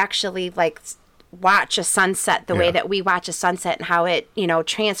don't actually like watch a sunset the way that we watch a sunset, and how it,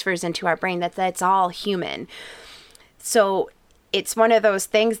 transfers into our brain. That's all human. So it's one of those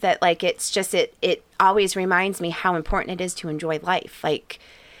things that like, it's just, it always reminds me how important it is to enjoy life. Like,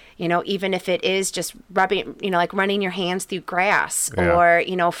 You know, even if it is just rubbing, you know, like running your hands through grass Yeah. or,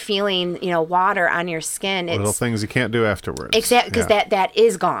 you know, feeling, you know, water on your skin. Little things you can't do afterwards. Exactly, because that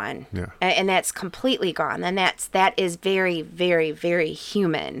is gone. Yeah. And that's completely gone. And that is very, very, very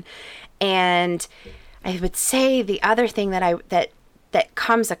human. And I would say the other thing that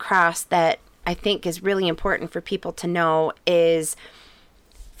comes across that I think is really important for people to know is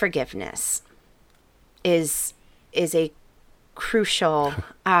forgiveness is a crucial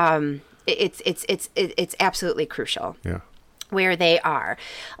it's absolutely crucial. Yeah. Where they are.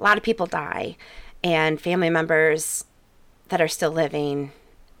 A lot of people die, and family members that are still living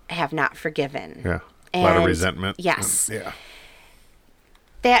have not forgiven. Yeah. A lot of resentment. Yes. Yeah.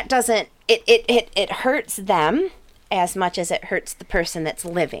 That doesn't it hurts them as much as it hurts the person that's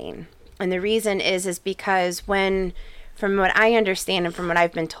living. And the reason is because from what I understand and from what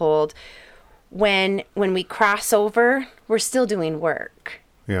I've been told, when we cross over, we're still doing work.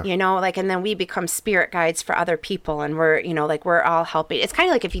 Yeah. You know, like, and then we become spirit guides for other people, and we're, you know, like, we're all helping. It's kind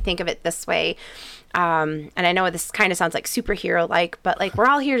of like, if you think of it this way, and I know this kind of sounds like superhero like, but like, we're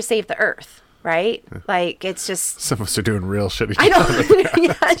all here to save the earth, right? Like, it's just, Some of us are doing real shitty. I know.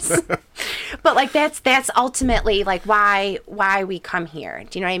 Yes. But like, that's ultimately like why we come here.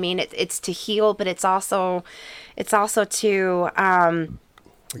 Do you know what I mean? It's to heal, but it's also to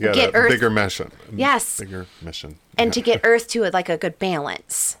get Earth, bigger mission. Yes. Bigger mission. and to get Earth to like a good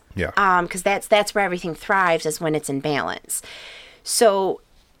balance. Yeah. Because that's where everything thrives, is when it's in balance. So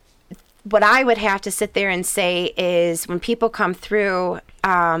what I would have to sit there and say is, when people come through,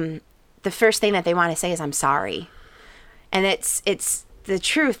 the first thing that they want to say is, I'm sorry. And it's the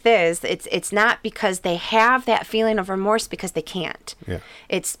truth is, it's not because they have that feeling of remorse, because they can't. Yeah.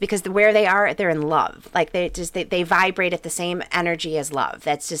 It's because where they are, they're in love. Like, they vibrate at the same energy as love.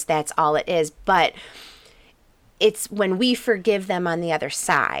 That's all it is. But it's when we forgive them on the other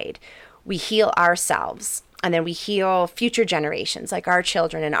side, we heal ourselves. And then we heal future generations, like our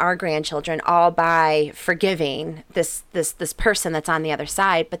children and our grandchildren, all by forgiving this person that's on the other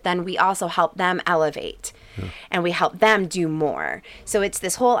side. But then we also help them elevate, and we help them do more. So it's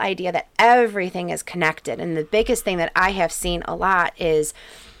this whole idea that everything is connected. And the biggest thing that I have seen a lot is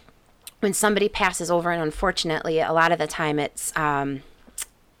when somebody passes over, and unfortunately, a lot of the time it's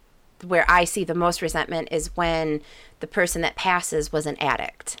where I see the most resentment is when the person that passes was an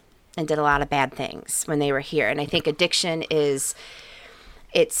addict and did a lot of bad things when they were here. And I think addiction is,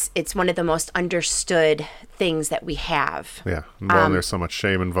 it's one of the most understood things that we have. Yeah. Well, there's so much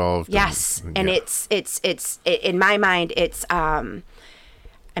shame involved. Yes. And yeah. it's in my mind, it's, I'm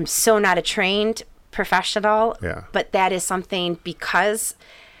so not a trained professional, Yeah. but that is something, because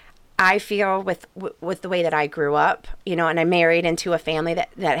I feel with the way that I grew up, you know, and I married into a family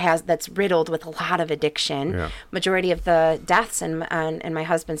that's riddled with a lot of addiction. Yeah. Majority of the deaths in my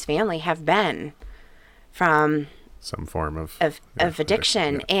husband's family have been from Some form of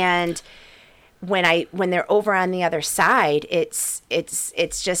addiction. Yeah. And when they're over on the other side, it's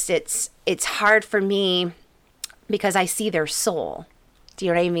hard for me, because I see their soul. Do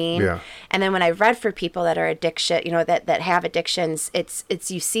you know what I mean? Yeah. And then when I've read for people that are addiction, you know, that have addictions,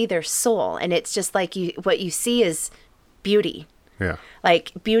 it's you see their soul, and it's just like what you see is beauty. Yeah.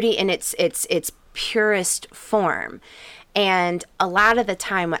 Like beauty in its purest form. And a lot of the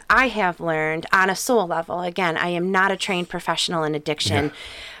time, what I have learned on a soul level, again, I am not a trained professional in addiction, Yeah.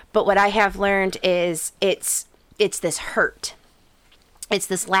 but what I have learned is it's this hurt. It's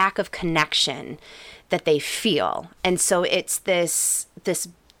this lack of connection that they feel. And so it's this,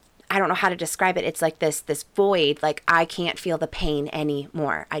 I don't know how to describe it. It's like this void, like, I can't feel the pain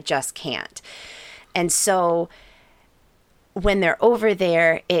anymore. I just can't. And so when they're over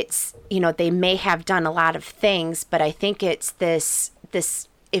there, it's, you know, they may have done a lot of things, but I think it's this,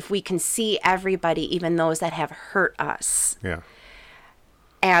 if we can see everybody, even those that have hurt us, Yeah.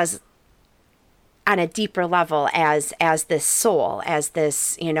 as on a deeper level, as this soul, as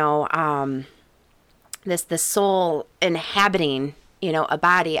this, you know, this soul inhabiting, you know, a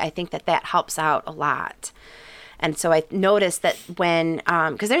body, I think that helps out a lot. And so I noticed that when,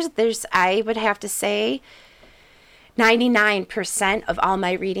 because there's, I would have to say, 99% of all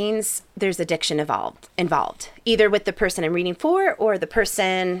my readings, there's addiction involved, either with the person I'm reading for or the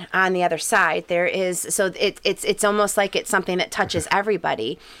person on the other side. There is, so it's almost like it's something that touches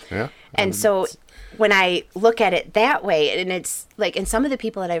everybody. Yeah. And so when I look at it that way, and it's like, and some of the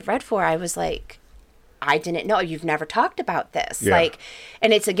people that I've read for, I was like, I didn't know, you've never talked about this. Yeah. Like,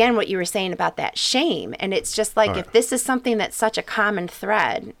 and it's again what you were saying about that shame. And it's just like, if this is something that's such a common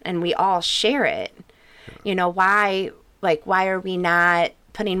thread and we all share it, you know, why are we not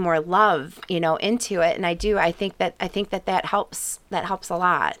putting more love, into it. And I think that helps a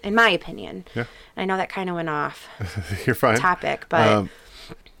lot, in my opinion. Yeah. I know that kind of went off You're fine. topic, but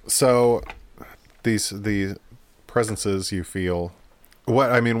so the presences you feel,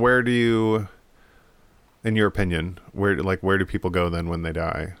 where do you, in your opinion, where do people go then when they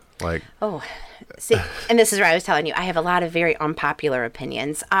die? See, and this is where I was telling you, I have a lot of very unpopular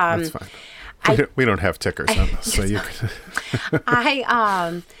opinions. That's fine. We don't have tickers on this, so you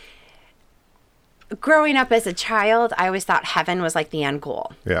can. Growing up as a child, I always thought heaven was like the end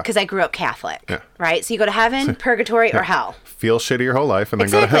goal. Yeah. Because I grew up Catholic. Yeah. Right? So you go to heaven, purgatory, or hell. Feel shitty your whole life and then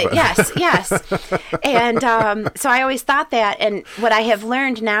go to heaven. Yes. And so I always thought that. And what I have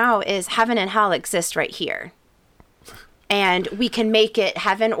learned now is heaven and hell exist right here. And we can make it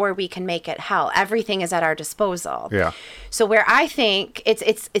heaven or we can make it hell. Everything is at our disposal. Yeah. So where I think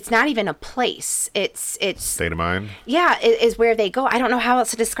it's not even a place. It's state of mind. Yeah, it is where they go. I don't know how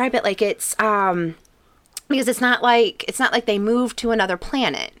else to describe it. Like it's because it's not like they moved to another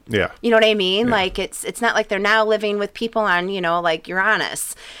planet. Yeah. You know what I mean? Yeah. Like it's not like they're now living with people on, like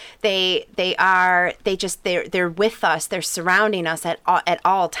Uranus. They're with us. They're surrounding us at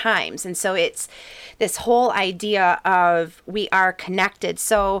all times. And so it's this whole idea of we are connected.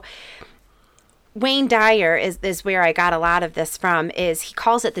 So Wayne Dyer is where I got a lot of this from, is he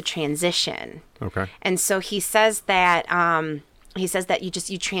calls it the transition. Okay. And so he says that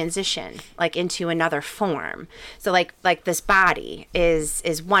you transition like into another form. So like this body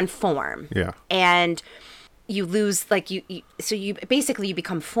is one form. Yeah. And you lose, like you basically you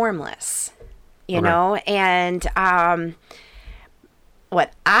become formless, you Okay. know? And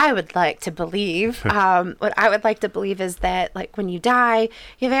what I would like to believe is that like when you die,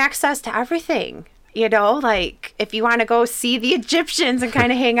 you have access to everything. Like if you want to go see the Egyptians and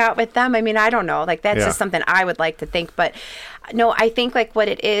kind of hang out with them, I don't know, like that's just something I would like to think. But no, I think like what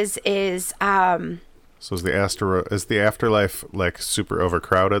it is So is the afterlife like super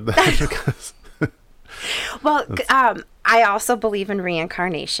overcrowded then? well, I also believe in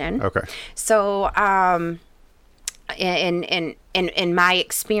reincarnation. Okay. So, in my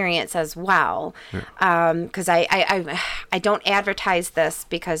experience as well, because I don't advertise this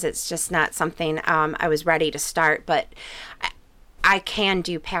because it's just not something I was ready to start, but I can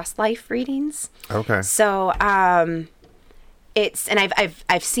do past life readings. Okay. So,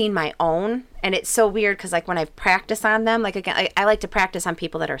 I've seen my own, and it's so weird because like when I've practiced on them, like again, I like to practice on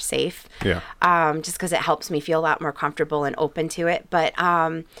people that are safe. Yeah. Just because it helps me feel a lot more comfortable and open to it. But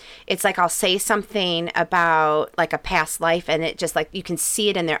it's like I'll say something about like a past life, and it just like you can see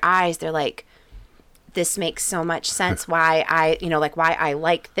it in their eyes. They're like, this makes so much sense. Why I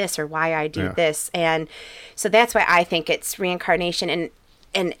like this or why I do this, and so that's why I think it's reincarnation.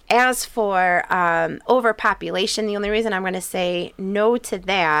 And as for overpopulation, the only reason I'm going to say no to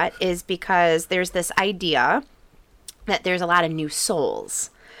that is because there's this idea that there's a lot of new souls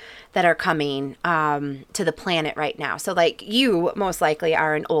that are coming to the planet right now. So like you most likely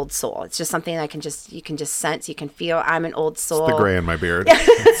are an old soul. It's just something that you can just sense, you can feel. I'm an old soul. It's the gray in my beard.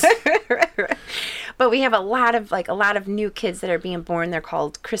 But we have a lot of new kids that are being born. They're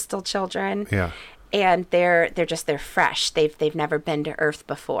called crystal children. Yeah. And they're fresh. They've never been to Earth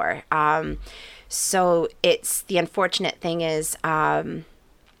before. So it's the unfortunate thing is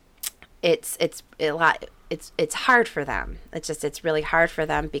it's a lot. It's hard for them. It's really hard for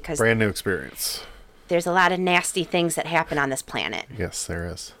them because brand new experience. There's a lot of nasty things that happen on this planet. Yes, there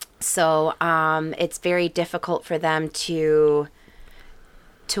is. So it's very difficult for them to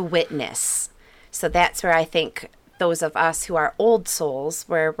witness. So that's where I think those of us who are old souls,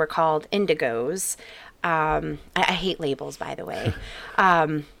 where we're called indigos. I hate labels, by the way.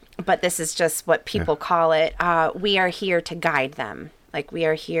 But this is just what people call it. We are here to guide them. Like we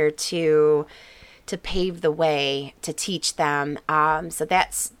are here to pave the way, to teach them. So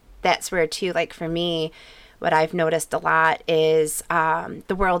that's where too, like for me, what I've noticed a lot is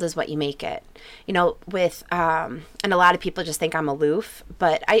the world is what you make it. With and a lot of people just think I'm aloof,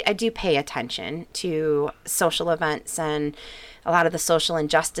 but I do pay attention to social events and a lot of the social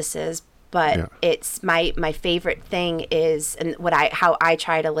injustices. But it's my favorite thing is, and how I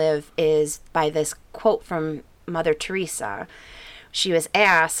try to live is by this quote from Mother Teresa. She was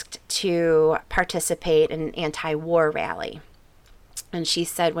asked to participate in an anti-war rally, and she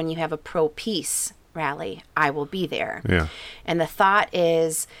said, "When you have a pro-peace rally, I will be there." Yeah. And the thought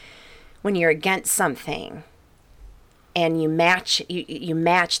is, when you're against something, and you match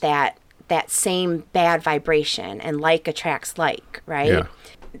that same bad vibration, and like attracts like, right? Yeah.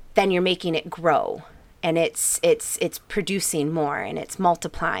 Then you're making it grow. and it's producing more and it's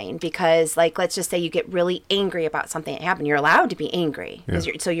multiplying, because like, let's just say you get really angry about something that happened. You're allowed to be angry, because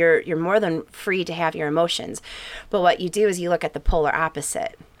you're more than free to have your emotions. But what you do is you look at the polar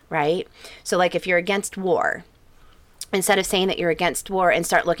opposite, right? So like, if you're against war, instead of saying that you're against war, and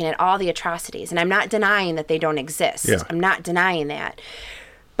start looking at all the atrocities, and I'm not denying that they don't exist. Yeah. I'm not denying that.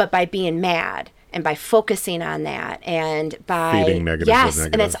 But by being mad, and by focusing on that, and by feeding negative, yes,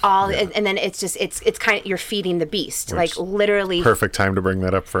 negative. and it's all, and then it's just it's kind of, you're feeding the beast, like literally. Perfect time to bring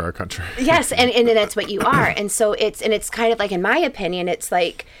that up for our country. Yes, and that's what you are, and so it's kind of like, in my opinion, it's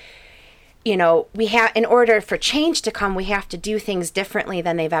like, you know, we have, in order for change to come, we have to do things differently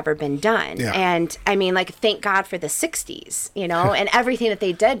than they've ever been done. Yeah. And I mean, like, thank God for the 60s, you know, and everything that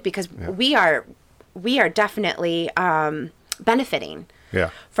they did, because we are definitely benefiting.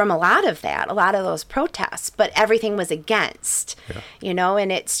 Yeah. From a lot of those protests, but everything was against, you know,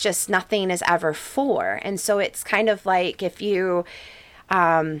 and it's just, nothing is ever for. And so it's kind of like, if you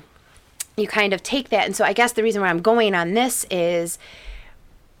kind of take that. And so I guess the reason why I'm going on this is,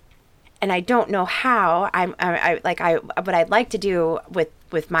 and I don't know how, what I'd like to do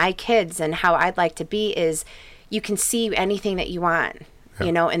with my kids, and how I'd like to be, is you can see anything that you want,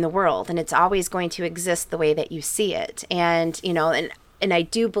 you know, in the world, and it's always going to exist the way that you see it. And, you know, and I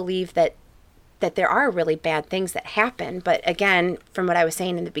do believe that there are really bad things that happen. But again, from what I was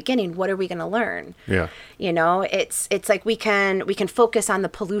saying in the beginning, what are we going to learn? Yeah. You know, it's like we can focus on the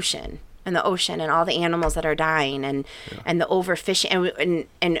pollution and the ocean and all the animals that are dying, and the overfishing,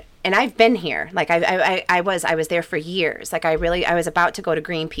 and I've been here. Like I was there for years. Like I was about to go to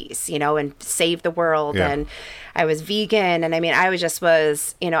Greenpeace, you know, and save the world. And I was vegan, and I mean, I was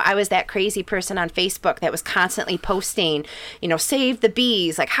that crazy person on Facebook that was constantly posting, you know, save the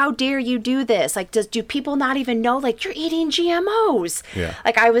bees. Like, how dare you do this? Like, do people not even know, like, you're eating GMOs? Yeah.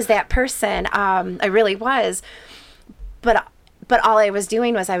 Like, I was that person. I really was. But all I was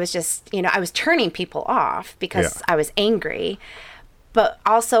doing was, I was just, you know, I was turning people off because I was angry. But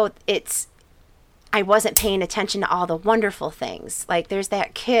also, I wasn't paying attention to all the wonderful things. Like, there's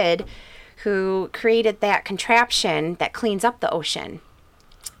that kid who created that contraption that cleans up the ocean.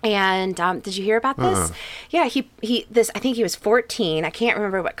 And did you hear about this? Yeah, I think he was 14. I can't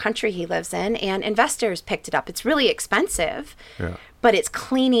remember what country he lives in. And investors picked it up. It's really expensive. Yeah. But it's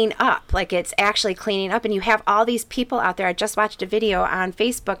cleaning up. Like, it's actually cleaning up. And you have all these people out there. I just watched a video on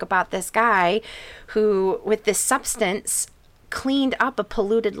Facebook about this guy who, with this substance, cleaned up a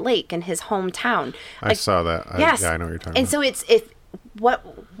polluted lake in his hometown. I saw that. Yes. I know what you're talking about. And so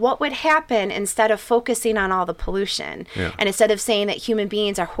what would happen, instead of focusing on all the pollution, and instead of saying that human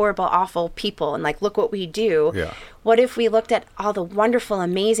beings are horrible, awful people, and like, look what we do, what if we looked at all the wonderful,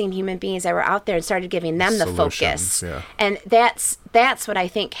 amazing human beings that were out there and started giving them the focus? And that's what I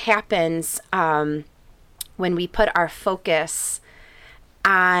think happens when we put our focus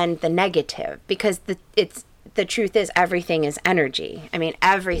on the negative, because the truth is, everything is energy. I mean,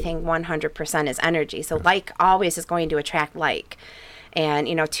 everything 100% is energy. So like always is going to attract like. And,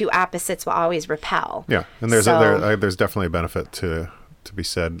 you know, two opposites will always repel. Yeah. And there's definitely a benefit to be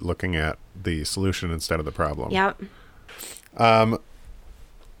said looking at the solution instead of the problem. Yep. I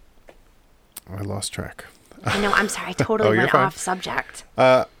lost track. I know. I'm sorry. I totally went off subject.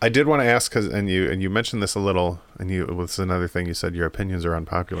 I did want to ask, and you mentioned this a little, and this is another thing you said your opinions are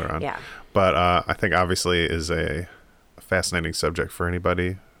unpopular on. Yeah. But I think obviously is a fascinating subject for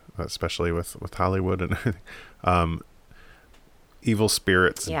anybody, especially with Hollywood and evil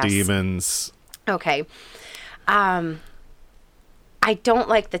spirits, demons. Okay. I don't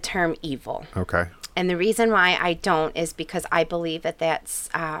like the term evil. Okay. And the reason why I don't is because I believe that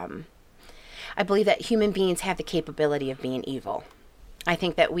I believe that human beings have the capability of being evil. I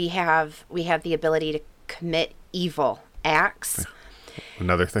think that we have the ability to commit evil acts.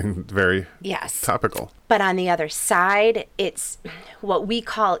 Another thing very topical. But on the other side, it's what we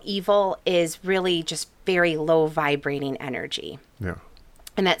call evil is really just very low vibrating energy. Yeah.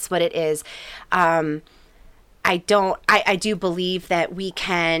 And that's what it is. I do believe that we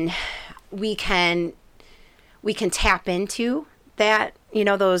can tap into that, you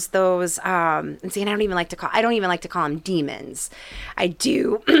know, those and see, I don't even like to call them demons. I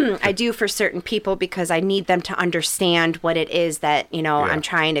do for certain people, because I need them to understand what it is that, you know, I'm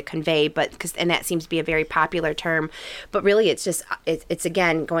trying to convey, and that seems to be a very popular term, but really it's just, it's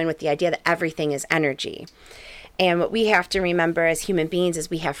again going with the idea that everything is energy. And what we have to remember as human beings is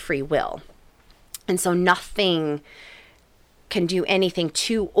we have free will. And so nothing can do anything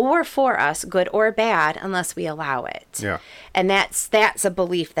to or for us, good or bad, unless we allow it. Yeah. And that's a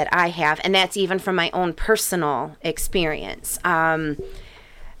belief that I have, and that's even from my own personal experience.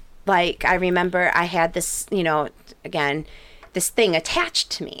 like, I remember I had this, again, this thing attached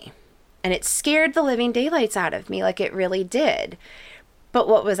to me, and it scared the living daylights out of me, like it really did. But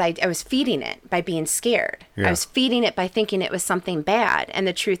what was I was feeding it by being scared. Yeah. I was feeding it by thinking it was something bad. And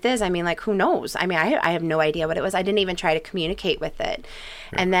the truth is, I mean, like, who knows? I mean, I have no idea what it was. I didn't even try to communicate with it.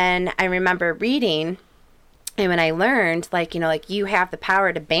 Yeah. And then I remember reading, and when I learned, like, you have the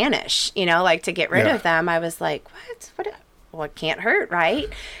power to banish, like to get rid of them, I was like, what? Well, it can't hurt, right?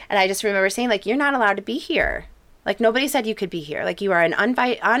 And I just remember saying, like, you're not allowed to be here. Like, nobody said you could be here. Like, you are an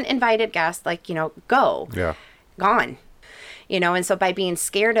uninvited guest. Like, go. Yeah. Gone. And so by being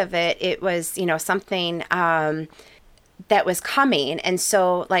scared of it, it was, something that was coming. And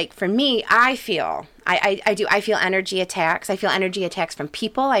so, like, for me, I feel energy attacks. I feel energy attacks from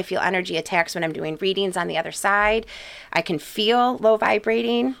people. I feel energy attacks when I'm doing readings on the other side. I can feel low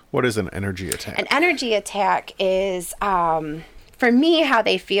vibrating. What is an energy attack? An energy attack is, for me, how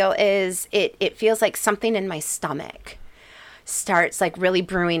they feel is it feels like something in my stomach starts like really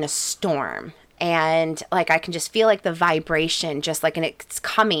brewing a storm. And like, I can just feel like the vibration, just like, and it's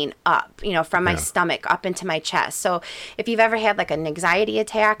coming up, from my stomach up into my chest. So if you've ever had like an anxiety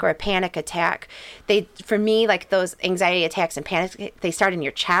attack or a panic attack, for me, like those anxiety attacks and panic, they start in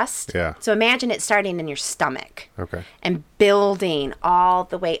your chest. Yeah. So imagine it starting in your stomach. Okay. And building all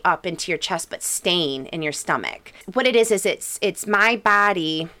the way up into your chest, but staying in your stomach. What it is it's my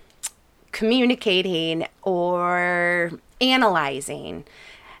body communicating or analyzing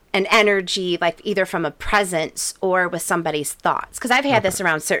an energy, like either from a presence or with somebody's thoughts. Because I've had this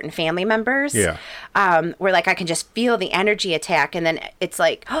around certain family members. Yeah. Where like I can just feel the energy attack, and then it's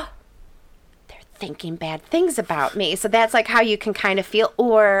like, oh, they're thinking bad things about me. So that's like how you can kind of feel,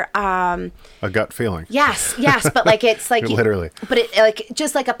 or a gut feeling. Yes, but like it's like literally. But it like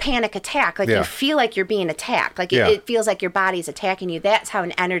just like a panic attack. Like you feel like you're being attacked. Like it feels like your body's attacking you. That's how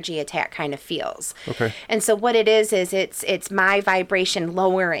an energy attack kind of feels. Okay. And so what it is it's my vibration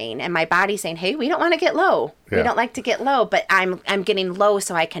lowering, and my body saying, "Hey, we don't want to get low. Yeah. We don't like to get low, but I'm getting low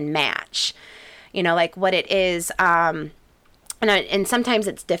so I can match." Like what it is. And sometimes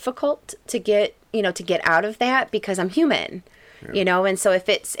it's difficult to get out of that because I'm human. Yeah. And so if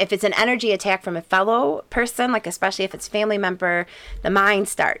it's an energy attack from a fellow person, like especially if it's a family member, the mind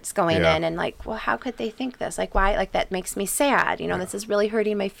starts going in and like, well, how could they think this? Like, why? Like, that makes me sad. This is really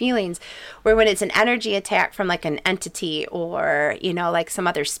hurting my feelings. Where when it's an energy attack from like an entity or, like some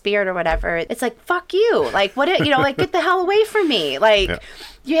other spirit or whatever, it's like, fuck you. Like, what, like, get the hell away from me. Like,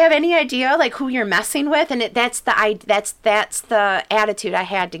 you have any idea like who you're messing with? And that's the attitude I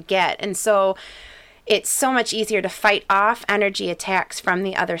had to get. And so it's so much easier to fight off energy attacks from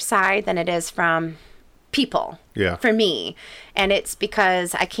the other side than it is from people. Yeah. For me. And it's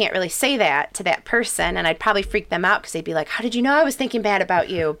because I can't really say that to that person, and I'd probably freak them out because they'd be like, how did you know I was thinking bad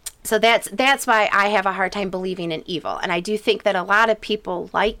about you? So that's why I have a hard time believing in evil. And I do think that a lot of people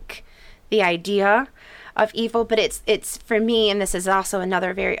like the idea of evil, but it's for me, and this is also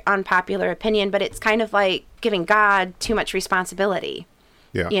another very unpopular opinion, but it's kind of like giving God too much responsibility.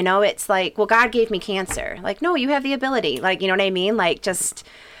 Yeah. It's like, well, God gave me cancer. Like, no, you have the ability. Like, you know what I mean? Like, just,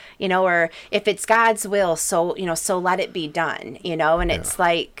 or if it's God's will, so, so let it be done, and it's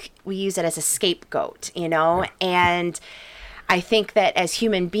like, we use it as a scapegoat, and I think that as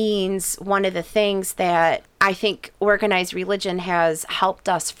human beings, one of the things that I think organized religion has helped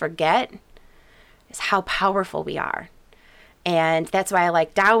us forget is how powerful we are. And that's why I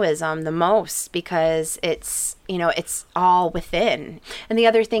like Taoism the most, because it's, it's all within. And the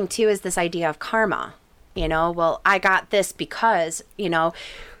other thing too is this idea of karma, well, I got this because,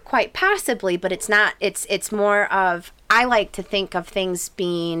 quite possibly, but it's not, it's more of, I like to think of things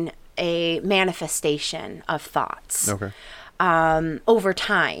being a manifestation of thoughts. Okay. Over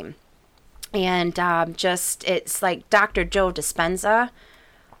time. And it's like Dr. Joe Dispenza.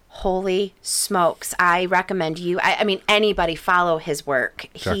 Holy smokes. I recommend you. I mean, anybody follow his work.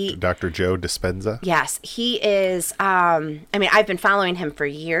 Dr. Joe Dispenza? Yes. He is, I've been following him for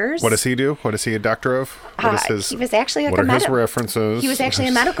years. What does he do? What is he a doctor of? He was actually what are his references? He was actually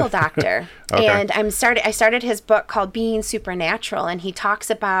a medical doctor. Okay. And I started his book called Being Supernatural, and he talks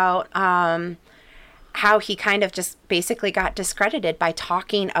about how he kind of just basically got discredited by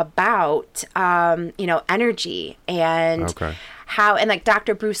talking about, energy and how, and like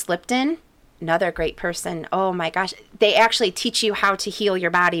Dr. Bruce Lipton, another great person. Oh my gosh. They actually teach you how to heal your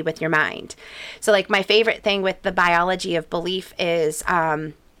body with your mind. So like my favorite thing with the biology of belief is,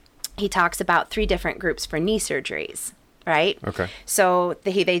 he talks about 3 different groups for knee surgeries, right? Okay. So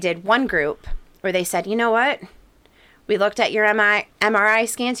they did one group where they said, you know what? We looked at your MRI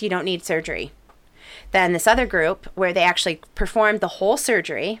scans. You don't need surgery. Then this other group where they actually performed the whole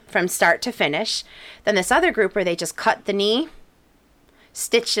surgery from start to finish. Then this other group where they just cut the knee,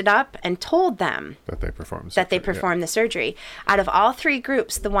 stitched it up, and told them that they performed the surgery. Out of all three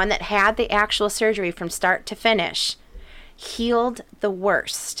groups, the one that had the actual surgery from start to finish healed the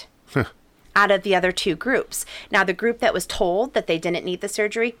worst out of the other two groups. Now, the group that was told that they didn't need the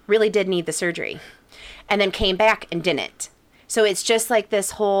surgery really did need the surgery, and then came back and didn't. So it's just like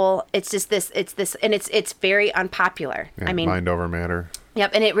this whole, and it's very unpopular. Yeah, I mean, mind over matter.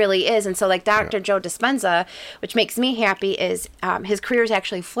 Yep, and it really is. And so like Dr. Joe Dispenza, which makes me happy, is his career is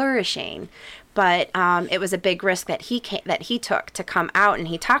actually flourishing. But it was a big risk that he took to come out, and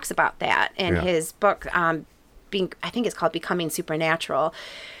he talks about that in his book, I think it's called Becoming Supernatural.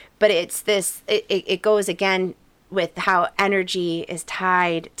 But it's this, it goes again with how energy is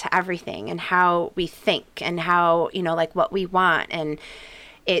tied to everything, and how we think, and how, like what we want. And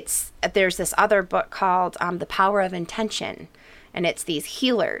there's this other book called The Power of Intention, and it's these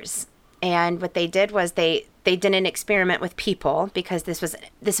healers. And what they did was they did an experiment with people, because this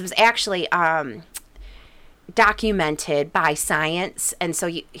was actually documented by science. And so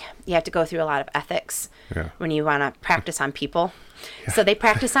you have to go through a lot of ethics when you want to practice on people. So they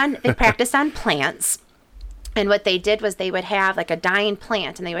practice on plants. And what they did was they would have like a dying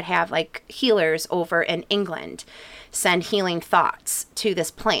plant, and they would have like healers over in England send healing thoughts to this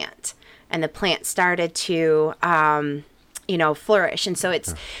plant. And the plant started to, flourish. And so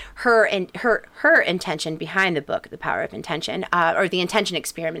it's her intention behind the book, The Power of Intention, or the Intention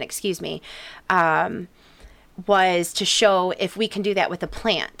Experiment, was to show if we can do that with a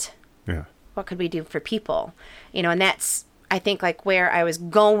plant, what could we do for people? And that's, I think, like where I was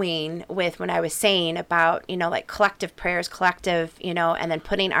going with when I was saying about, like collective prayers, and then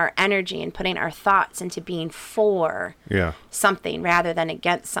putting our energy and putting our thoughts into being for something rather than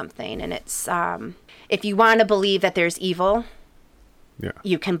against something. And it's, if you want to believe that there's evil,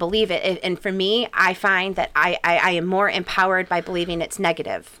 you can believe it. And for me, I find that I am more empowered by believing it's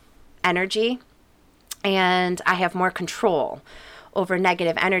negative energy, and I have more control over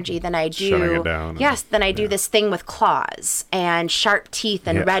negative energy than I do. Shutting it down. Than I do this thing with claws and sharp teeth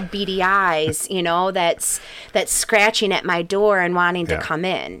and red beady eyes, that's scratching at my door and wanting to come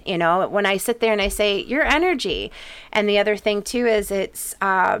in. When I sit there and I say, your energy. And the other thing too is it's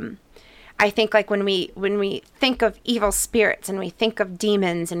I think like when we think of evil spirits, and we think of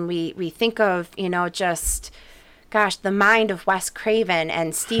demons, and we think of, the mind of Wes Craven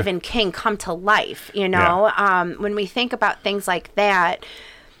and Stephen King come to life, when we think about things like that,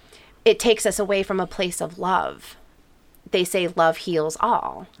 it takes us away from a place of love. They say love heals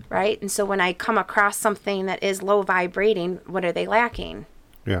all, right? And so when I come across something that is low vibrating, what are they lacking?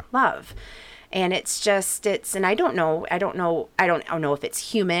 Love. And and I don't know if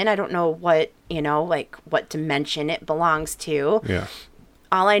it's human. I don't know what, what dimension it belongs to.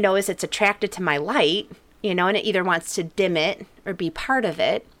 All I know is it's attracted to my light, and it either wants to dim it or be part of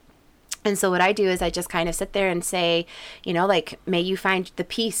it. And so what I do is I just kind of sit there and say, may you find the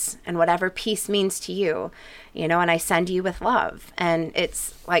peace, and whatever peace means to you, and I send you with love. And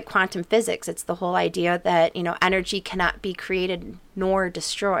it's like quantum physics. It's the whole idea that, energy cannot be created nor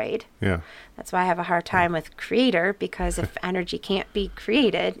destroyed. That's why I have a hard time with creator, because if energy can't be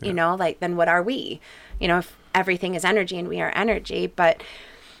created, then what are we? If everything is energy and we are energy, but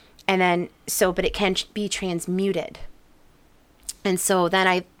it can be transmuted. And so then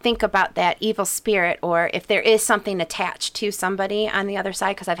I think about that evil spirit, or if there is something attached to somebody on the other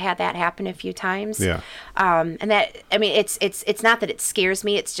side, because I've had that happen a few times. And that, it's not that it scares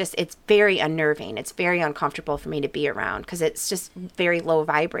me. It's just, it's very unnerving. It's very uncomfortable for me to be around, because it's just very low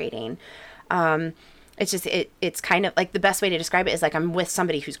vibrating. It's kind of like, the best way to describe it is like I'm with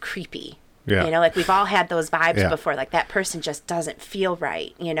somebody who's creepy. Like we've all had those vibes before, like that person just doesn't feel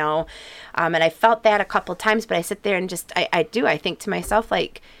right, and I felt that a couple times, but I sit there and just, I think to myself,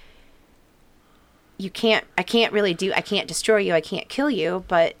 like, I can't destroy you, I can't kill you,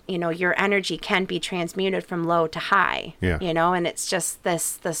 but, your energy can be transmuted from low to high, and it's just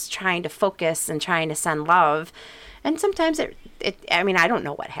this trying to focus and trying to send love. And sometimes I don't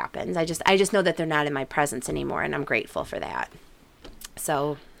know what happens. I just know that they're not in my presence anymore, and I'm grateful for that.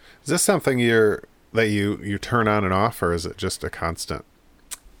 So. Is this something that you turn on and off, or is it just a constant?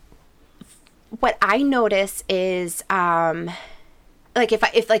 What I notice is, like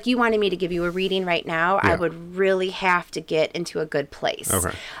if like you wanted me to give you a reading right now, I would really have to get into a good place.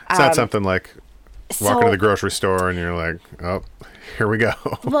 Okay. It's not something like walking to the grocery store and you're like, oh, here we go.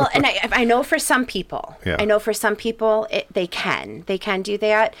 Well, and I know for some people, they can do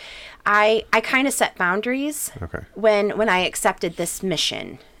that. I kind of set boundaries when I accepted this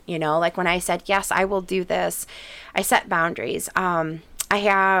mission, You know, like when I said, yes, I will do this, I set boundaries. I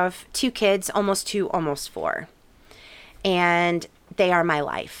have 2 kids, almost 2, almost 4. And they are my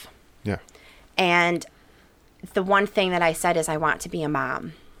life. Yeah. And the one thing that I said is I want to be a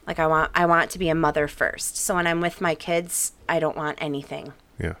mom. Like I want to be a mother first. So when I'm with my kids, I don't want anything.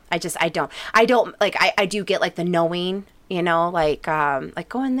 Yeah. I don't like, I do get like the knowing, you know, like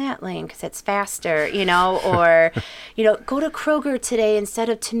go in that lane because it's faster, you know, or, you know, go to Kroger today instead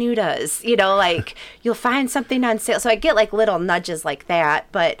of Tenuda's, you know, like you'll find something on sale. So I get like little nudges like that.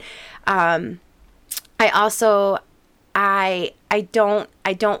 But I also, I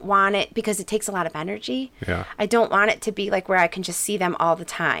don't want it because it takes a lot of energy. Yeah. I don't want it to be like where I can just see them all the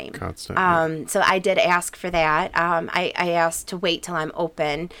time. Constant. So I did ask for that. I asked to wait till I'm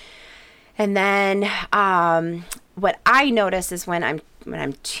open. And then what I notice is when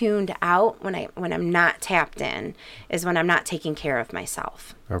I'm tuned out, when I'm not tapped in, is when I'm not taking care of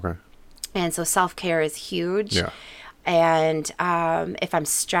myself. Okay. And so self-care is huge. Yeah. And if I'm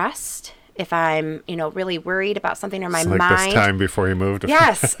stressed, if I'm, you know, really worried about something or my It's like mind. this time before you moved.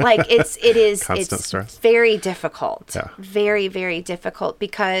 Yes, like it's Constant stress. very difficult. Yeah. Very, very difficult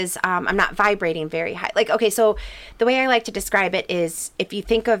because I'm not vibrating very high. Like, okay, so the way I like to describe it is if you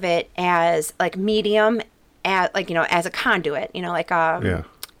think of it as like medium, like, you know, as a conduit, you know, like Yeah.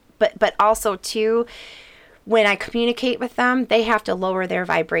 but also too, when I communicate with them, they have to lower their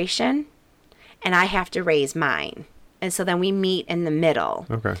vibration and I have to raise mine. And so then we meet in the middle.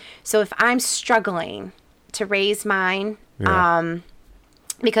 Okay. So if I'm struggling to raise mine, Yeah.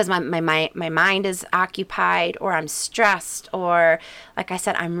 because my mind is occupied, or I'm stressed, or like I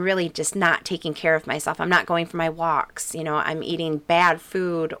said, I'm really just not taking care of myself. I'm not going for my walks. You know, I'm eating bad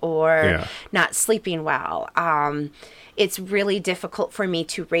food or Yeah. not sleeping well. It's really difficult for me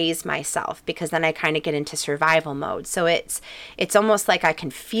to raise myself because then I kind of get into survival mode. So it's almost like I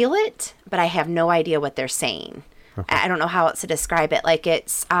can feel it, but I have no idea what they're saying. Okay. I don't know how else to describe it. Like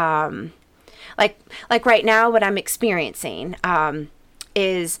it's like right now, what I'm experiencing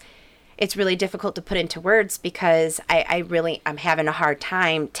is it's really difficult to put into words because I'm having a hard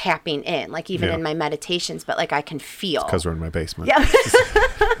time tapping in, like even Yeah. in my meditations, but like I can feel. Because we're in my basement. Yeah.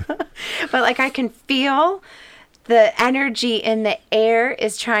 But like I can feel the energy in the air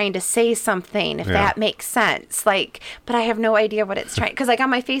is trying to say something, if Yeah. that makes sense. Like, but I have no idea what it's trying. Because like on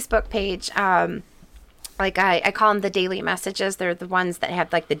my Facebook page, like I call them the daily messages. They're the ones that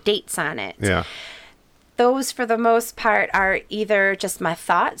have like the dates on it. Yeah. Those, for the most part, are either just my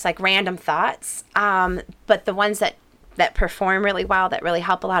thoughts, like random thoughts. But the ones that perform really well, that really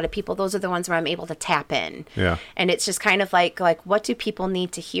help a lot of people, those are the ones where I'm able to tap in. Yeah. And it's just kind of like what do people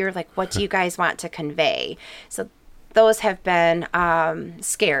need to hear? Like, what do you guys want to convey? So those have been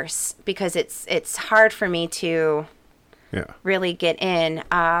scarce because it's hard for me to really get in.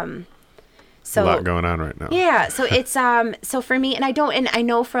 So a lot going on right now. Yeah. So it's so for me, and I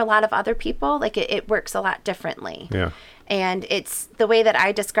know for a lot of other people, like it works a lot differently. Yeah. And it's the way that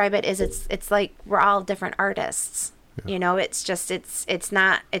I describe it is it's like we're all different artists. Yeah. You know, it's just it's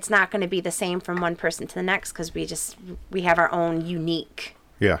not going to be the same from one person to the next because we have our own unique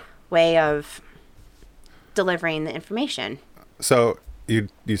way of delivering the information. So you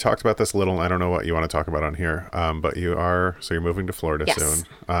talked about this a little. I don't know what you want to talk about on here, but you're moving to Florida soon,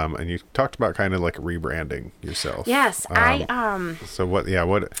 and you talked about kind of like rebranding yourself. Yes, So what? Yeah,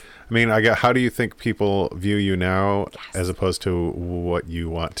 what? I mean, how do you think people view you now, as opposed to what you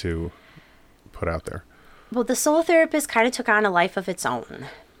want to put out there? Well, the Soul Therapist kind of took on a life of its own.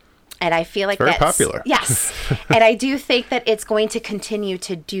 And I feel like that's popular. Yes. And I do think that it's going to continue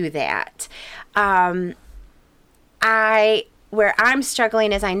to do that. Where I'm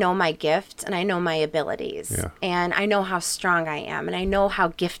struggling is I know my gift and I know my abilities. Yeah. And I know how strong I am and I know how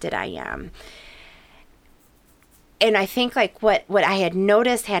gifted I am. And I think like what I had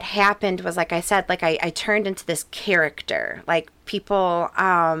noticed had happened was, like I said, like I turned into this character. Like people,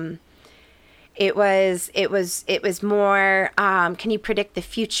 it was more, can you predict the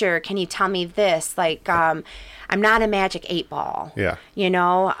future? Can you tell me this? Like, I'm not a magic 8-ball. Yeah. You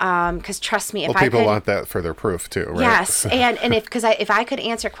know, because trust me, if people want that for their proof too, right? Yes, and if I could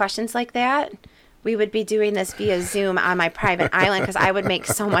answer questions like that, we would be doing this via Zoom on my private island because I would make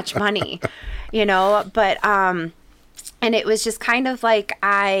so much money, you know. But and it was just kind of like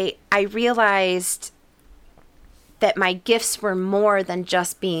I realized that my gifts were more than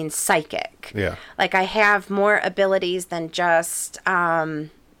just being psychic. Yeah. Like I have more abilities than just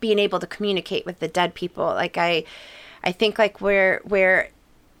being able to communicate with the dead people. Like I think like where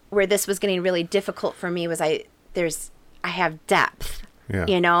this was getting really difficult for me was I have depth. Yeah.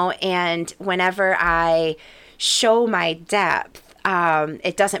 You know, and whenever I show my depth,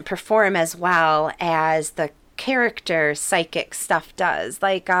 it doesn't perform as well as the character psychic stuff does.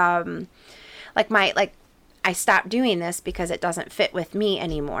 Like I stopped doing this because it doesn't fit with me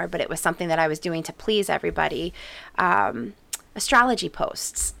anymore, but it was something that I was doing to please everybody. Astrology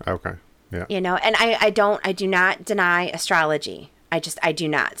posts. Okay. Yeah. You know, and I do not deny astrology. I do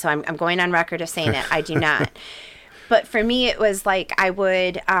not. So I'm going on record of saying it. I do not. But for me, it was like I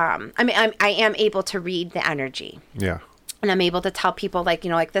would, I am able to read the energy. Yeah. And I'm able to tell people, like, you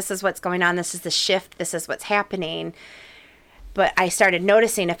know, like, this is what's going on. This is the shift. This is what's happening. But I started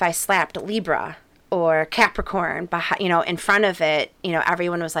noticing if I slapped Libra or Capricorn, you know, in front of it, you know,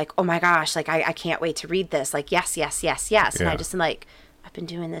 everyone was like, oh my gosh, like, I can't wait to read this. Like, yes, yes, yes, yes. And I just am like, I've been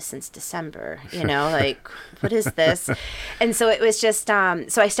doing this since December, you know, like, what is this? And so it was just, so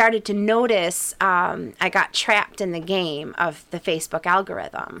I started to notice, I got trapped in the game of the Facebook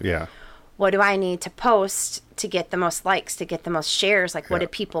algorithm. Yeah. What do I need to post to get the most likes, to get the most shares? Like, what do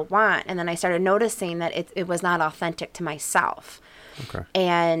people want? And then I started noticing that it was not authentic to myself. Okay.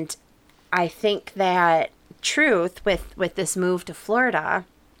 And I think that truth with this move to Florida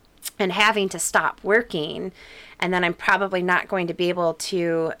and having to stop working, and then I'm probably not going to be able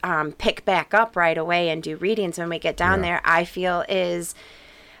to pick back up right away and do readings when we get down there, I feel is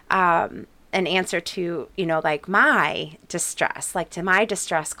an answer to, you know, like my distress, like to my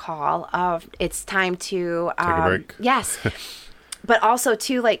distress call of it's time to take a break. Yes. But also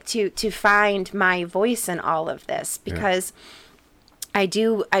to like to find my voice in all of this, because I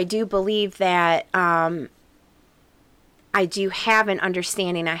do believe that I do have an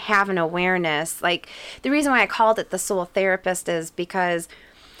understanding, I have an awareness. Like, the reason why I called it the soul therapist is because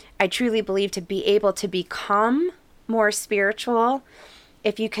I truly believe to be able to become more spiritual,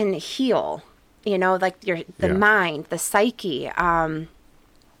 if you can heal, you know, like the mind, the psyche, I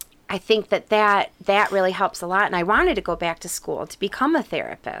think that really helps a lot. And I wanted to go back to school to become a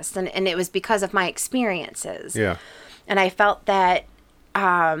therapist. And it was because of my experiences. Yeah. And I felt that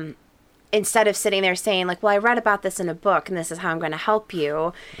instead of sitting there saying, like, well, I read about this in a book and this is how I'm going to help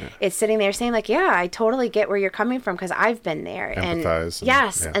you, it's sitting there saying, like, yeah, I totally get where you're coming from because I've been there. Empathize.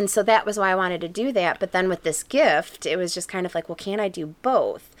 Yes. And so that was why I wanted to do that. But then with this gift, it was just kind of like, well, can I do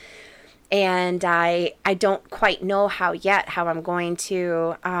both? And I don't quite know how I'm going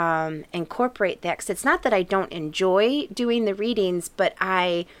to incorporate that. Because it's not that I don't enjoy doing the readings, but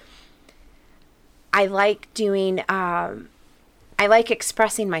I like doing... I like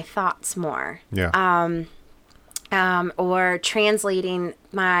expressing my thoughts more. Yeah. Or translating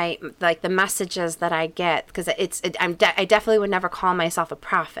the messages that I get, because I definitely would never call myself a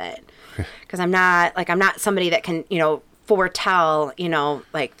prophet, because I'm not somebody that can, you know, foretell, you know,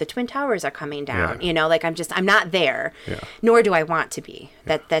 like the Twin Towers are coming down, you know, like I'm not there, nor do I want to be.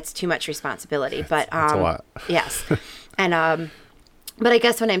 That's too much responsibility. But that's a lot. Yes. And but I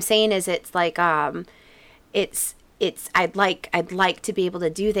guess what I'm saying is it's like I'd like to be able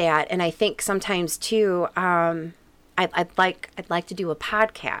to do that. And I think sometimes too, I'd like to do a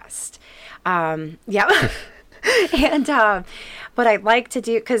podcast. Yeah. And, what I'd like to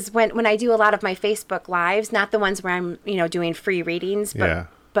do, cause when I do a lot of my Facebook lives, not the ones where I'm, you know, doing free readings, but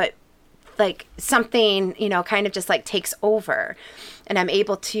like something, you know, kind of just like takes over, and I'm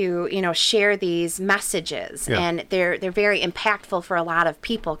able to, you know, share these messages, and they're very impactful for a lot of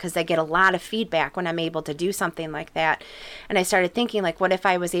people because they get a lot of feedback when I'm able to do something like that. And I started thinking, like, what if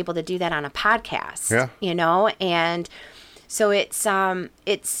I was able to do that on a podcast? Yeah. You know, and so it's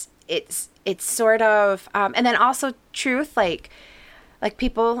sort of, and then also truth, like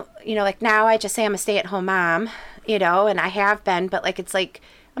people, you know, like now I just say I'm a stay-at-home mom, you know, and I have been, but like, it's like,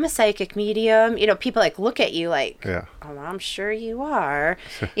 I'm a psychic medium, you know, people like look at you like, oh, I'm sure you are,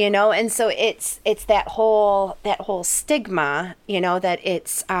 you know? And so it's that whole stigma, you know, that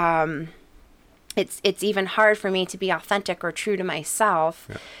it's even hard for me to be authentic or true to myself.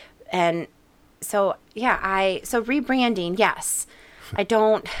 Yeah. And so, so rebranding, yes. I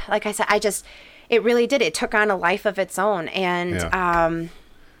don't, like I said, it really did. It took on a life of its own. And,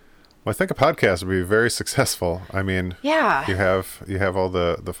 well, I think a podcast would be very successful. I mean, you have all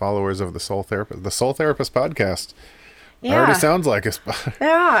the followers of the Soul Therapist. The Soul Therapist podcast already sounds like a spot.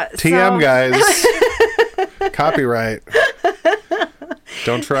 Yeah. TM, guys. Copyright.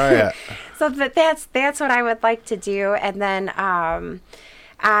 Don't try it. So, but that's what I would like to do. And then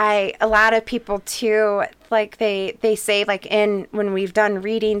a lot of people too, like they say, like when we've done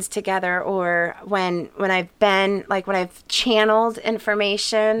readings together, or when I've channeled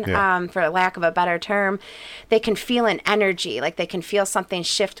information, for lack of a better term, they can feel an energy, like they can feel something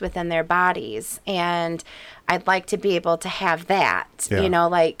shift within their bodies. And I'd like to be able to have that, you know,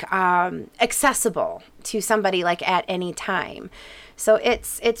 like accessible to somebody like at any time. So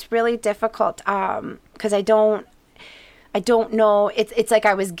it's really difficult because I don't know. It's like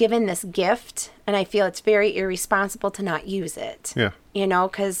I was given this gift, and I feel it's very irresponsible to not use it. Yeah. You know,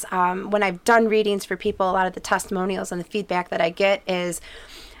 because when I've done readings for people, a lot of the testimonials and the feedback that I get is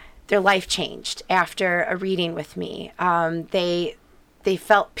their life changed after a reading with me. They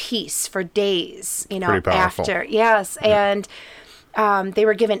felt peace for days, you know, Pretty powerful. after. Yes. Yeah. And they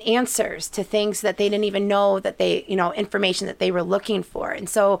were given answers to things that they didn't even know that they, you know, information that they were looking for. And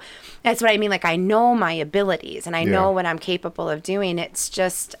so that's what I mean. Like, I know my abilities and I know what I'm capable of doing. It's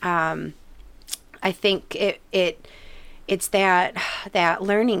just, I think it's that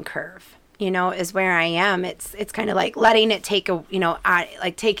learning curve, you know, is where I am. It's kind of like letting it take a, you know,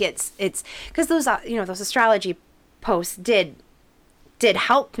 take it's because those, you know, those astrology posts did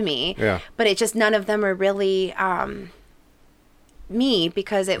help me, but it just, none of them are really, me,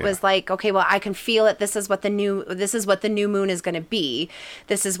 because it was like, okay, well, I can feel it. This is what the new moon is going to be.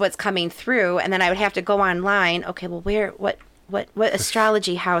 This is what's coming through. And then I would have to go online. Okay, well, what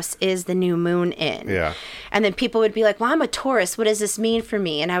astrology house is the new moon in? Yeah. And then people would be like, well, I'm a Taurus. What does this mean for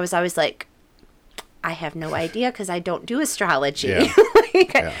me? And I was always like, I have no idea, because I don't do astrology.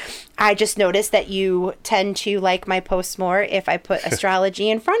 Yeah. I just noticed that you tend to like my posts more if I put astrology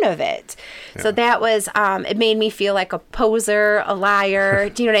in front of it. Yeah. So that was, it made me feel like a poser, a liar.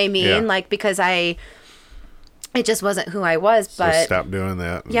 Do you know what I mean? Yeah. Like, because it just wasn't who I was. But so stop doing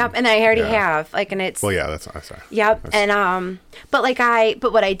that. Yep, and I already have. Like, and it's. Well, yeah, that's sorry. Yep, and but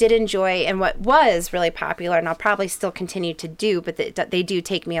what I did enjoy, and what was really popular, and I'll probably still continue to do, but they do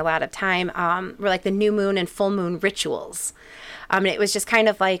take me a lot of time. Were like the new moon and full moon rituals. And it was just kind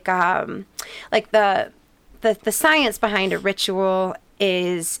of like the science behind a ritual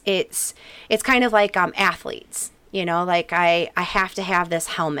is it's kind of like athletes. You know, like I have to have this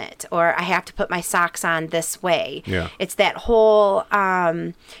helmet, or I have to put my socks on this way. Yeah. It's that whole,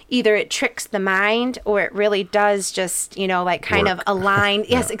 either it tricks the mind, or it really does just, you know, like kind of align.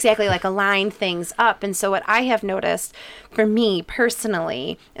 Yes, exactly. Like align things up. And so what I have noticed for me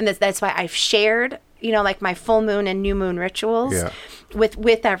personally, and that's why I've shared, you know, like my full moon and new moon rituals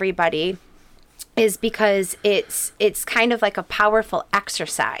with everybody, is because it's kind of like a powerful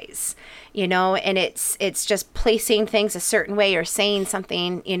exercise, you know, and it's just placing things a certain way or saying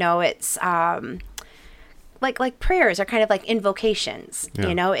something, you know, it's like prayers are kind of like invocations,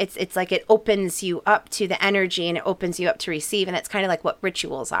 you know, it's like it opens you up to the energy and it opens you up to receive. And that's kind of like what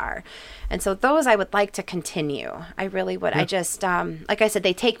rituals are. And so those I would like to continue. I really would. I just, like I said,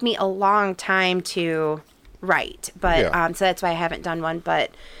 they take me a long time to write, but so that's why I haven't done one,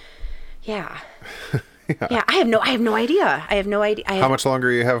 but yeah. I have no idea. How much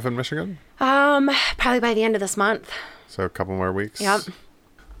longer you have in Michigan? Probably by the end of this month. So a couple more weeks. Yep.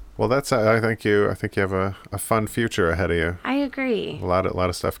 Well, that's. I think you have a fun future ahead of you. I agree. A lot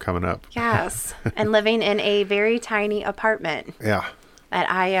of stuff coming up. Yes, and living in a very tiny apartment. Yeah. That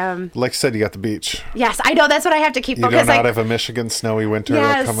I am. Like I said, you got the beach. Yes, I know. That's what I have to keep. You do not have a Michigan snowy winter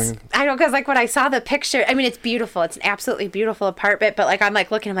coming. I know, because like when I saw the picture, I mean, it's beautiful. It's an absolutely beautiful apartment. But like I'm like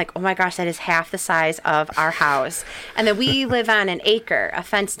looking, I'm like, oh my gosh, that is half the size of our house. And then we live on an acre, a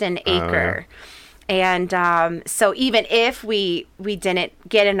fenced-in acre. And so even if we didn't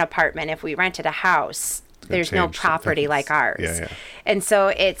get an apartment, if we rented a house, there's no property like ours. Yeah. And so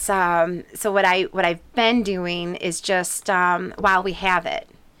it's so what I've been doing is just while we have it,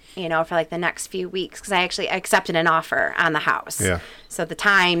 you know, for like the next few weeks, because I actually accepted an offer on the house. Yeah. So the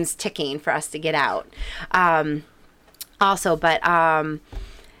time's ticking for us to get out. Also, but I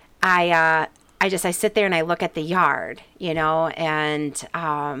sit there and I look at the yard, you know, and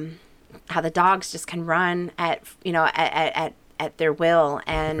how the dogs just can run at their will,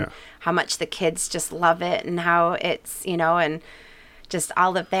 and how much the kids just love it, and how it's, you know, and just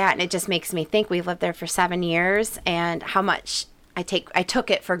all of that. And it just makes me think we've lived there for 7 years, and how much I took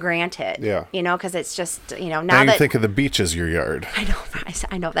it for granted. Yeah. You know, because it's just, you know, now you think of the beach as your yard. I know. That's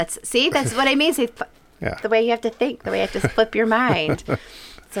what I mean. The way you have to think, the way you have to flip your mind.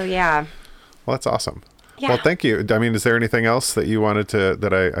 So, yeah. Well, that's awesome. Yeah. Well, thank you. I mean, is there anything else that you wanted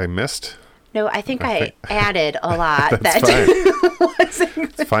that I missed? No, I think I added a lot. That's fine.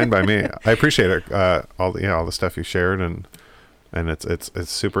 It's fine by me. I appreciate it. All the stuff you shared, and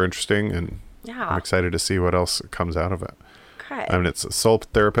it's super interesting, and I'm excited to see what else comes out of it. Okay. I mean, it's Soul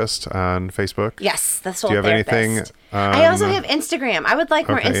Therapist on Facebook. Yes, the Soul Therapist. Do you have anything? I also have Instagram. I would like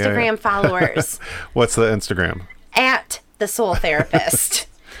more Instagram followers. What's the Instagram? At the Soul Therapist.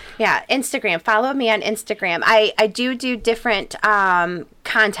 Yeah, Instagram. Follow me on Instagram. I do different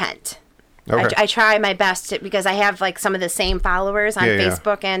content. Okay. I try my best because I have like some of the same followers on Yeah, yeah.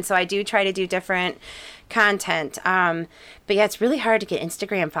 Facebook, and so I do try to do different content. But yeah, it's really hard to get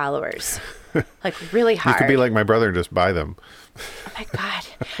Instagram followers. Like really hard. You could be like my brother and just buy them. Oh my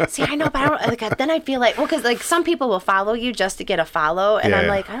God. See, I know, but I don't, like, then I feel like, well, because like some people will follow you just to get a follow. And Yeah, I'm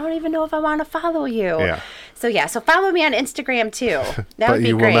yeah. like, I don't even know if I want to follow you. Yeah. So follow me on Instagram too. That But would be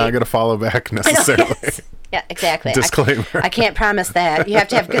you great. will not get a follow back I know, necessarily. yes. Yeah, exactly. Disclaimer. I can't promise that. You have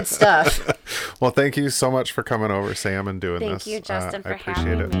to have good stuff. Well, thank you so much for coming over, Sam, and doing Thank this. you, Justin, I for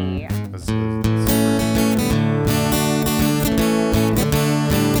appreciate having me.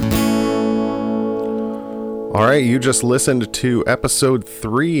 All right, you just listened to episode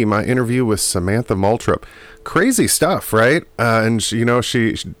 3, my interview with Samantha Moulthrop. Crazy stuff, right? And she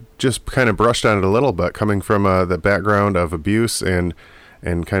just kind of brushed on it a little bit, coming from the background of abuse and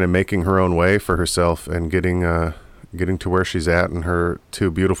kind of making her own way for herself and getting to where she's at and her 2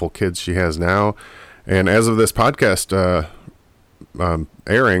 beautiful kids she has now. And as of this podcast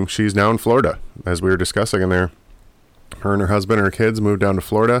airing, she's now in Florida, as we were discussing in there. Her and her husband and her kids moved down to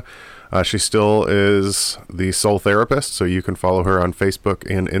Florida. She still is the soul therapist, so you can follow her on Facebook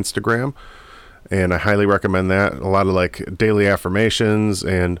and Instagram. And I highly recommend that. A lot of like daily affirmations,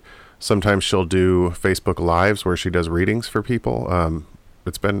 and sometimes she'll do Facebook Lives where she does readings for people.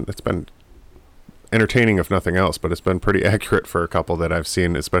 It's been entertaining if nothing else, but it's been pretty accurate for a couple that I've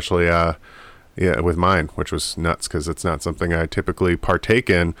seen, especially with mine, which was nuts because it's not something I typically partake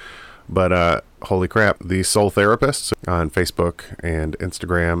in. But holy crap, the soul therapist on Facebook and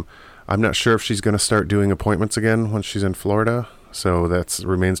Instagram. I'm not sure if she's going to start doing appointments again once she's in Florida, so that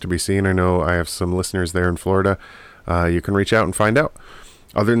remains to be seen. I know I have some listeners there in Florida. You can reach out and find out.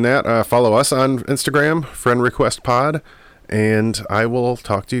 Other than that, follow us on Instagram, Friend Request Pod, and I will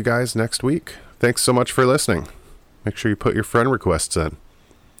talk to you guys next week. Thanks so much for listening. Make sure you put your friend requests in.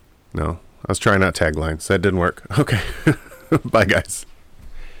 No, I was trying out taglines. That didn't work. Okay. Bye, guys.